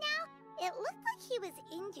just now. It looked like he was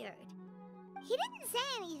injured. He didn't say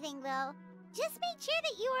anything, though. Just made sure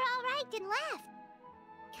that you were all right and left.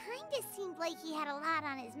 Kinda seemed like he had a lot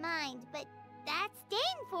on his mind, but that's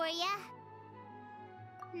Dane for ya.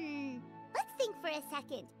 Let's think for a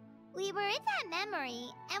second. We were in that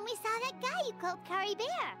memory, and we saw that guy you called Kari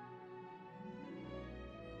Bear.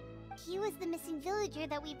 He was the missing villager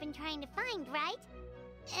that we've been trying to find, right?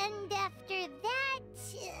 And after that,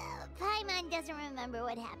 Paimon doesn't remember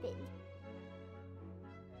what happened.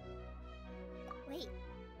 Wait,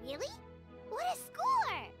 really? What a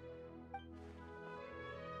score!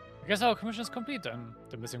 I guess our commission is complete then.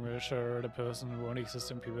 The missing villager, the person who only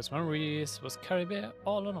exists in previous memories, was Kari Bear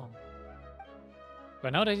all along.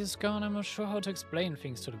 But now that he's gone, I'm not sure how to explain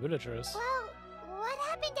things to the villagers. Well, what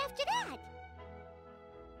happened after that?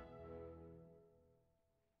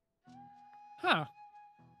 Huh.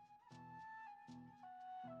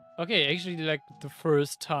 Okay, actually, like the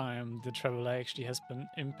first time the traveler actually has been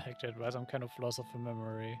impacted by some kind of loss of a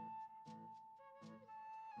memory.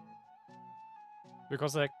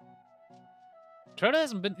 Because, like, traveler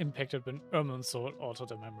hasn't been impacted when Ermon's soul altered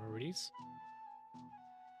the memories.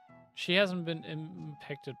 She hasn't been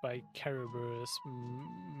impacted by Caribou's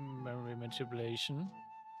memory manipulation.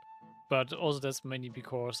 But also that's mainly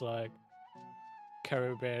because, like,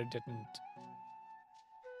 Caribou didn't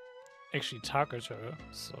actually target her,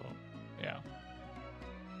 so yeah.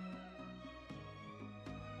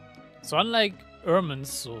 So unlike Ermon's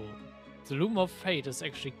soul, the Loom of Fate is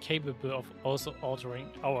actually capable of also altering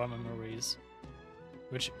our memories,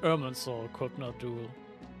 which Ermon's soul could not do.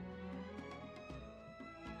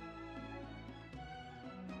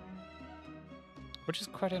 Which is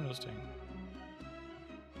quite interesting.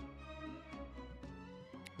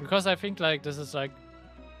 Because I think like this is like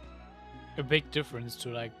a big difference to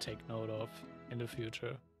like take note of in the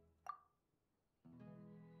future.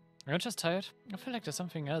 I'm just tired. I feel like there's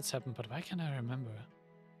something else happened, but why can't I remember?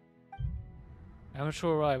 I'm not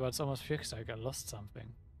sure why, but it almost feels like I lost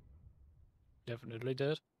something. Definitely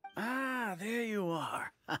did. Ah, there you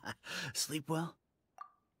are. Sleep well?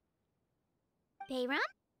 Bayram?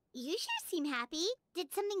 You sure seem happy.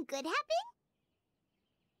 Did something good happen?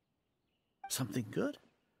 Something good?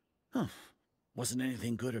 Huh. Wasn't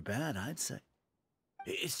anything good or bad, I'd say.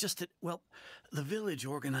 It's just that, well, the village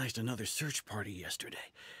organized another search party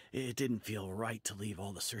yesterday. It didn't feel right to leave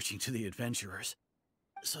all the searching to the adventurers.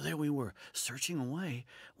 So there we were, searching away,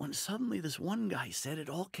 when suddenly this one guy said it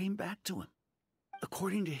all came back to him.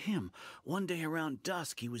 According to him, one day around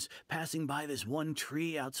dusk he was passing by this one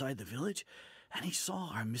tree outside the village, and he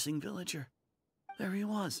saw our missing villager. There he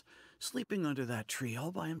was, sleeping under that tree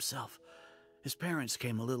all by himself. His parents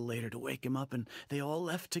came a little later to wake him up, and they all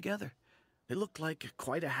left together. They looked like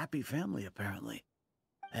quite a happy family, apparently.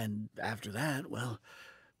 And after that, well,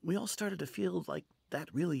 we all started to feel like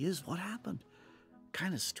that really is what happened.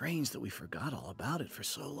 Kind of strange that we forgot all about it for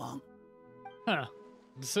so long. Huh.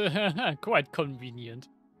 Quite convenient.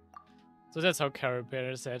 So that's how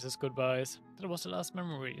Caribbear said his goodbyes. That was the last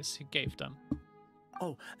memories he gave them.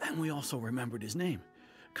 Oh, and we also remembered his name,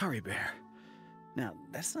 Curry Bear. Now,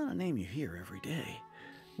 that's not a name you hear every day.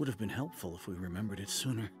 Would have been helpful if we remembered it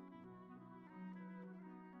sooner.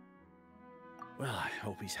 Well, I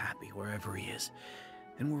hope he's happy wherever he is,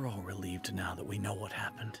 and we're all relieved now that we know what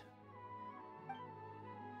happened.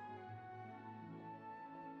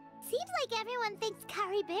 Seems like everyone thinks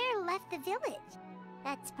Curry Bear left the village.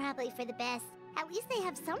 That's probably for the best. At least they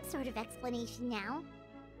have some sort of explanation now.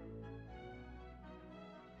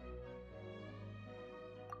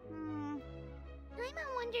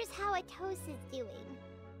 Paimon wonders how Atosa's doing.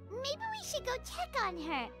 Maybe we should go check on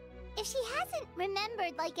her. If she hasn't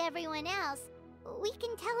remembered like everyone else, we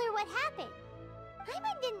can tell her what happened.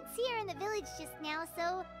 Paimon didn't see her in the village just now,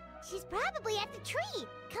 so she's probably at the tree.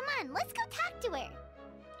 Come on, let's go talk to her.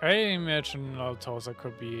 I imagine Atosa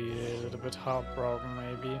could be a little bit heartbroken,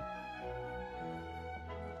 maybe.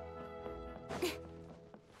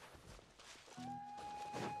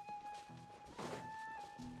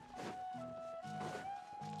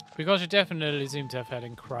 Because she definitely seemed to have had a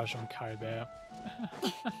crush on Caribbear.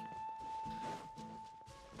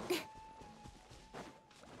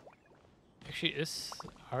 Actually,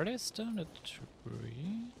 are they still in the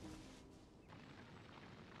tree?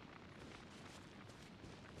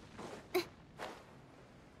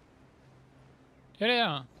 Yeah, they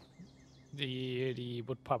are. The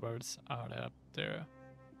wood puppets are up there.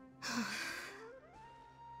 Hey,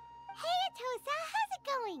 Atosa, how's it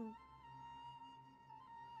going?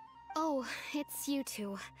 Oh, it's you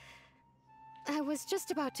two. I was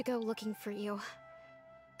just about to go looking for you.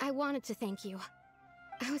 I wanted to thank you.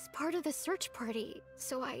 I was part of the search party,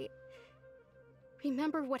 so I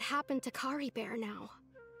remember what happened to Kari Bear now.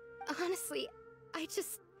 Honestly, I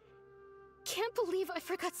just can't believe I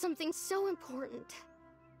forgot something so important.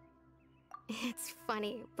 It's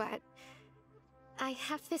funny, but I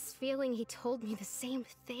have this feeling he told me the same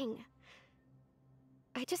thing.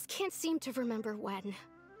 I just can't seem to remember when.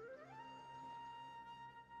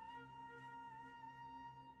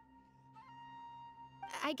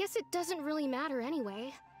 I guess it doesn't really matter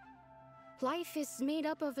anyway. Life is made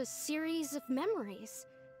up of a series of memories.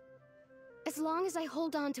 As long as I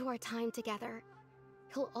hold on to our time together,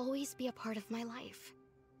 he'll always be a part of my life.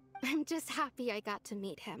 I'm just happy I got to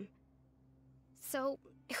meet him. So,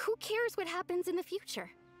 who cares what happens in the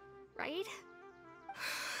future, right?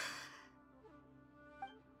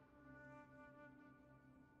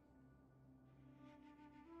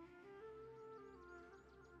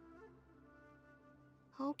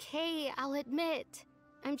 Okay, I'll admit,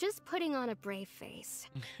 I'm just putting on a brave face.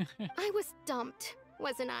 I was dumped,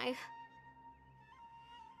 wasn't I?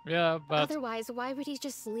 Yeah, but... Otherwise, why would he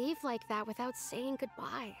just leave like that without saying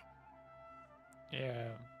goodbye? Yeah.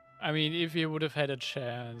 I mean, if he would have had a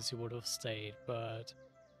chance, he would have stayed, but...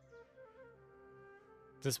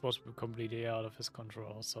 This was completely out of his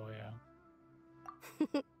control, so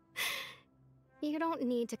yeah. You don't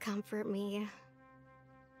need to comfort me.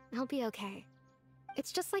 I'll be okay.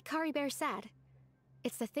 It's just like Kari Bear said.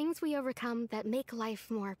 It's the things we overcome that make life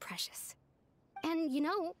more precious. And you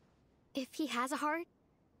know, if he has a heart,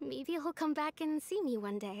 maybe he'll come back and see me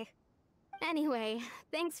one day. Anyway,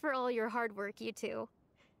 thanks for all your hard work, you two.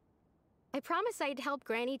 I promised I'd help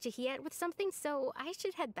Granny Jahiet with something, so I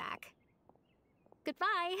should head back.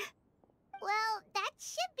 Goodbye. Well, that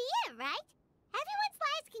should be it, right? Everyone's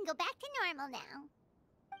lives can go back to normal now.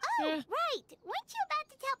 Oh, right! Weren't you about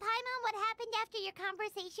to tell Paimon what happened after your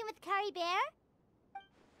conversation with Kari Bear?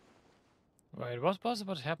 Wait, what was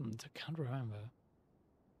about to happen? I can't remember.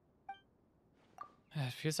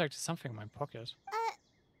 It feels like there's something in my pocket.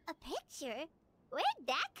 A picture? Where'd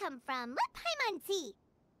that come from? Let Paimon see.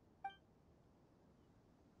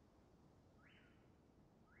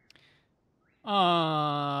 Come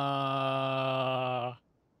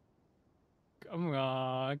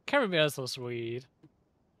on. Caribbear is so sweet.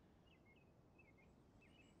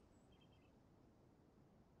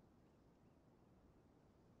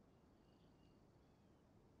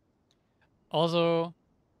 Also,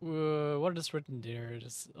 what is written there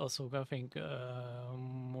is also, I think,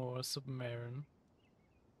 more submarine.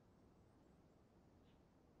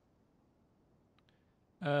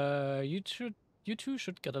 You two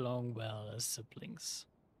should get along well as siblings.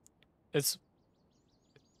 It's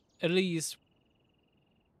at least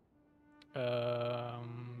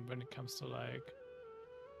when it comes to like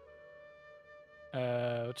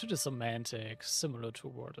to the semantics, similar to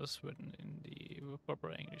what is written in the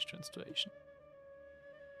proper English translation.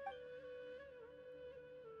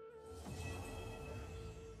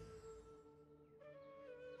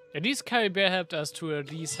 At least Carrie Bear helped us to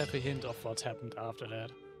at least have a hint of what happened after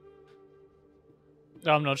that.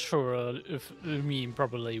 I'm not sure if me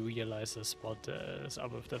properly realizes what is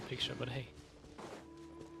up with that picture, but hey.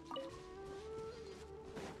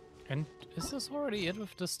 And is this already it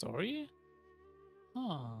with the story?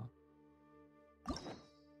 Ah.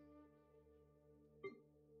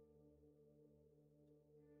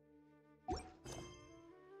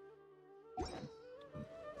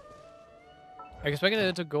 I expected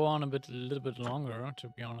it to go on a little bit longer, to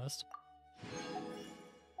be honest.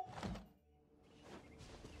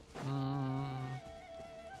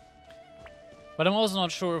 But I'm also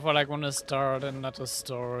not sure if I want to start another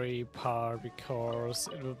story part, because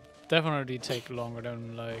it will definitely take longer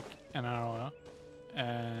than like an hour,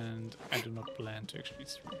 and I do not plan to actually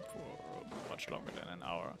stream for much longer than an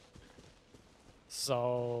hour.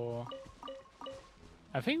 So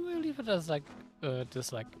I think we'll leave it as like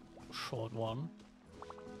this like short one,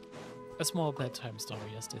 a small bedtime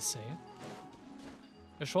story, as they say,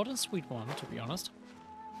 a short and sweet one, to be honest,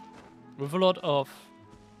 with a lot of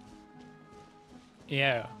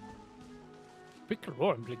big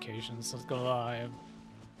lore implications, not gonna lie.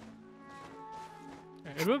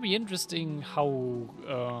 It will be interesting how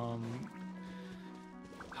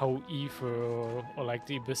Eva, or like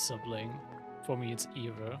the Abyss sibling, for me it's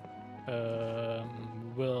Eva,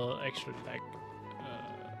 will actually like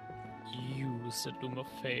use the Loom of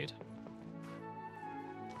Fate.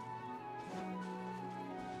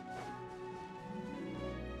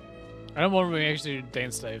 I don't want to actually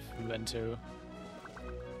Dane Slave went to.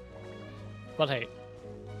 But hey.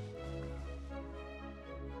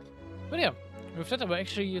 But yeah, with that I will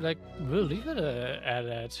actually like we'll leave it at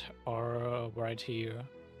that or right here.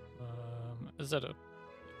 Is that it?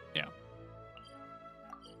 Yeah.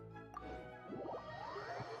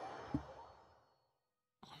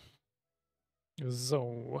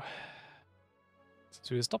 So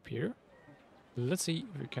we stop here. Let's see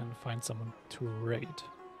if we can find someone to raid.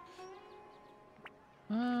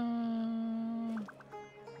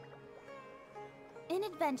 In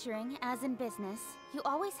adventuring, as in business, you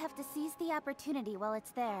always have to seize the opportunity while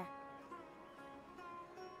it's there.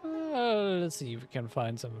 Let's see if we can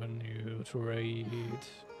find someone new to raid.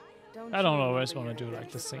 I don't always want to do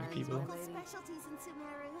like the same people. Specialties in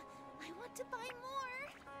Sumeru. I want to buy more.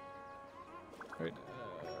 Right,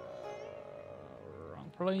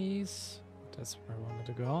 wrong place. That's where I wanted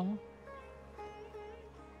to go.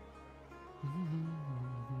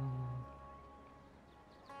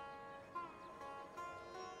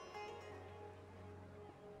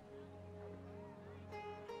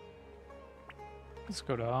 Let's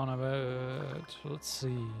go down a bit. Let's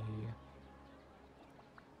see.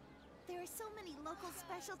 There are so many local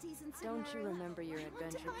specialties in Sumeru. Don't you remember your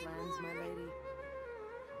adventure plans, my lady?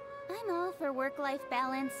 I'm all for work-life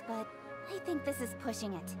balance, but I think this is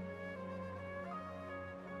pushing it.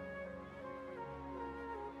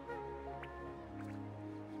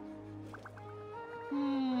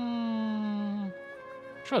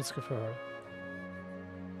 Sure, let's go for her.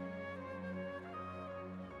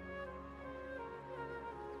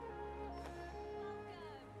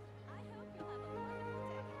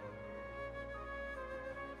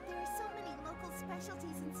 There are so many local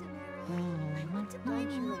specialties in Sumeru. I want to buy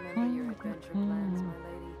Don't you remember your adventure plans, my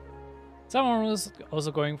lady? Someone was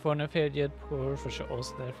also going for an affiliate push, which I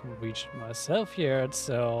also haven't reached myself yet,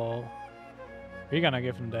 so we're gonna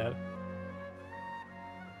give him that.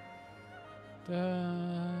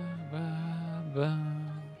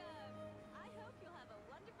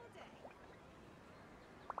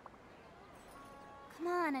 Come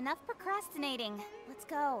on, enough procrastinating. Let's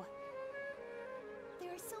go.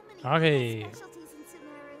 There are so many Okay. local specialties in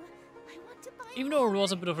Sumeru. I want to buy Even though it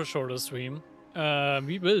was a bit of a shorter stream,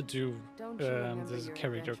 we will do Don't you remember this your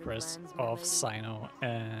character adventure quest plans, my of lady? Sino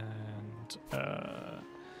and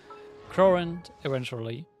Crorand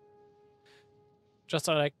eventually. Just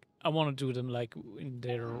like I want to do them like in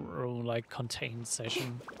their own like contained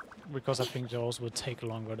session, because I think those would take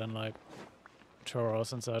longer than like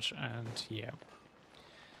tutorials and such. And yeah,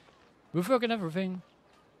 with work and everything,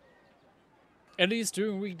 at least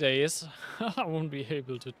during weekdays, I won't be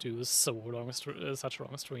able to do so long such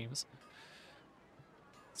long streams.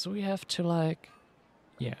 So we have to like,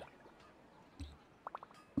 yeah,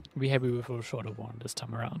 be happy with a shorter one this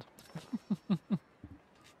time around.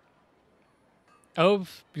 I hope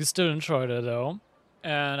you still enjoyed it though,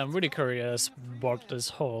 and I'm really curious what this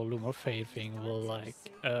whole Loom of Fate thing will like,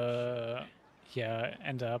 yeah,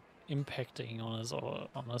 end up impacting on us all,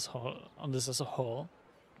 on this as a whole.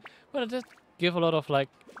 But it did give a lot of like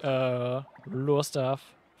lore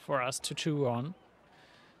stuff for us to chew on,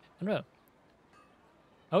 and well,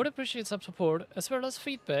 I would appreciate some support as well as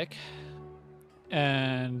feedback.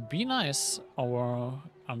 And be nice over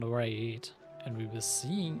on the raid. And we will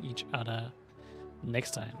see each other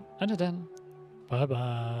next time. Until then, bye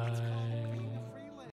bye.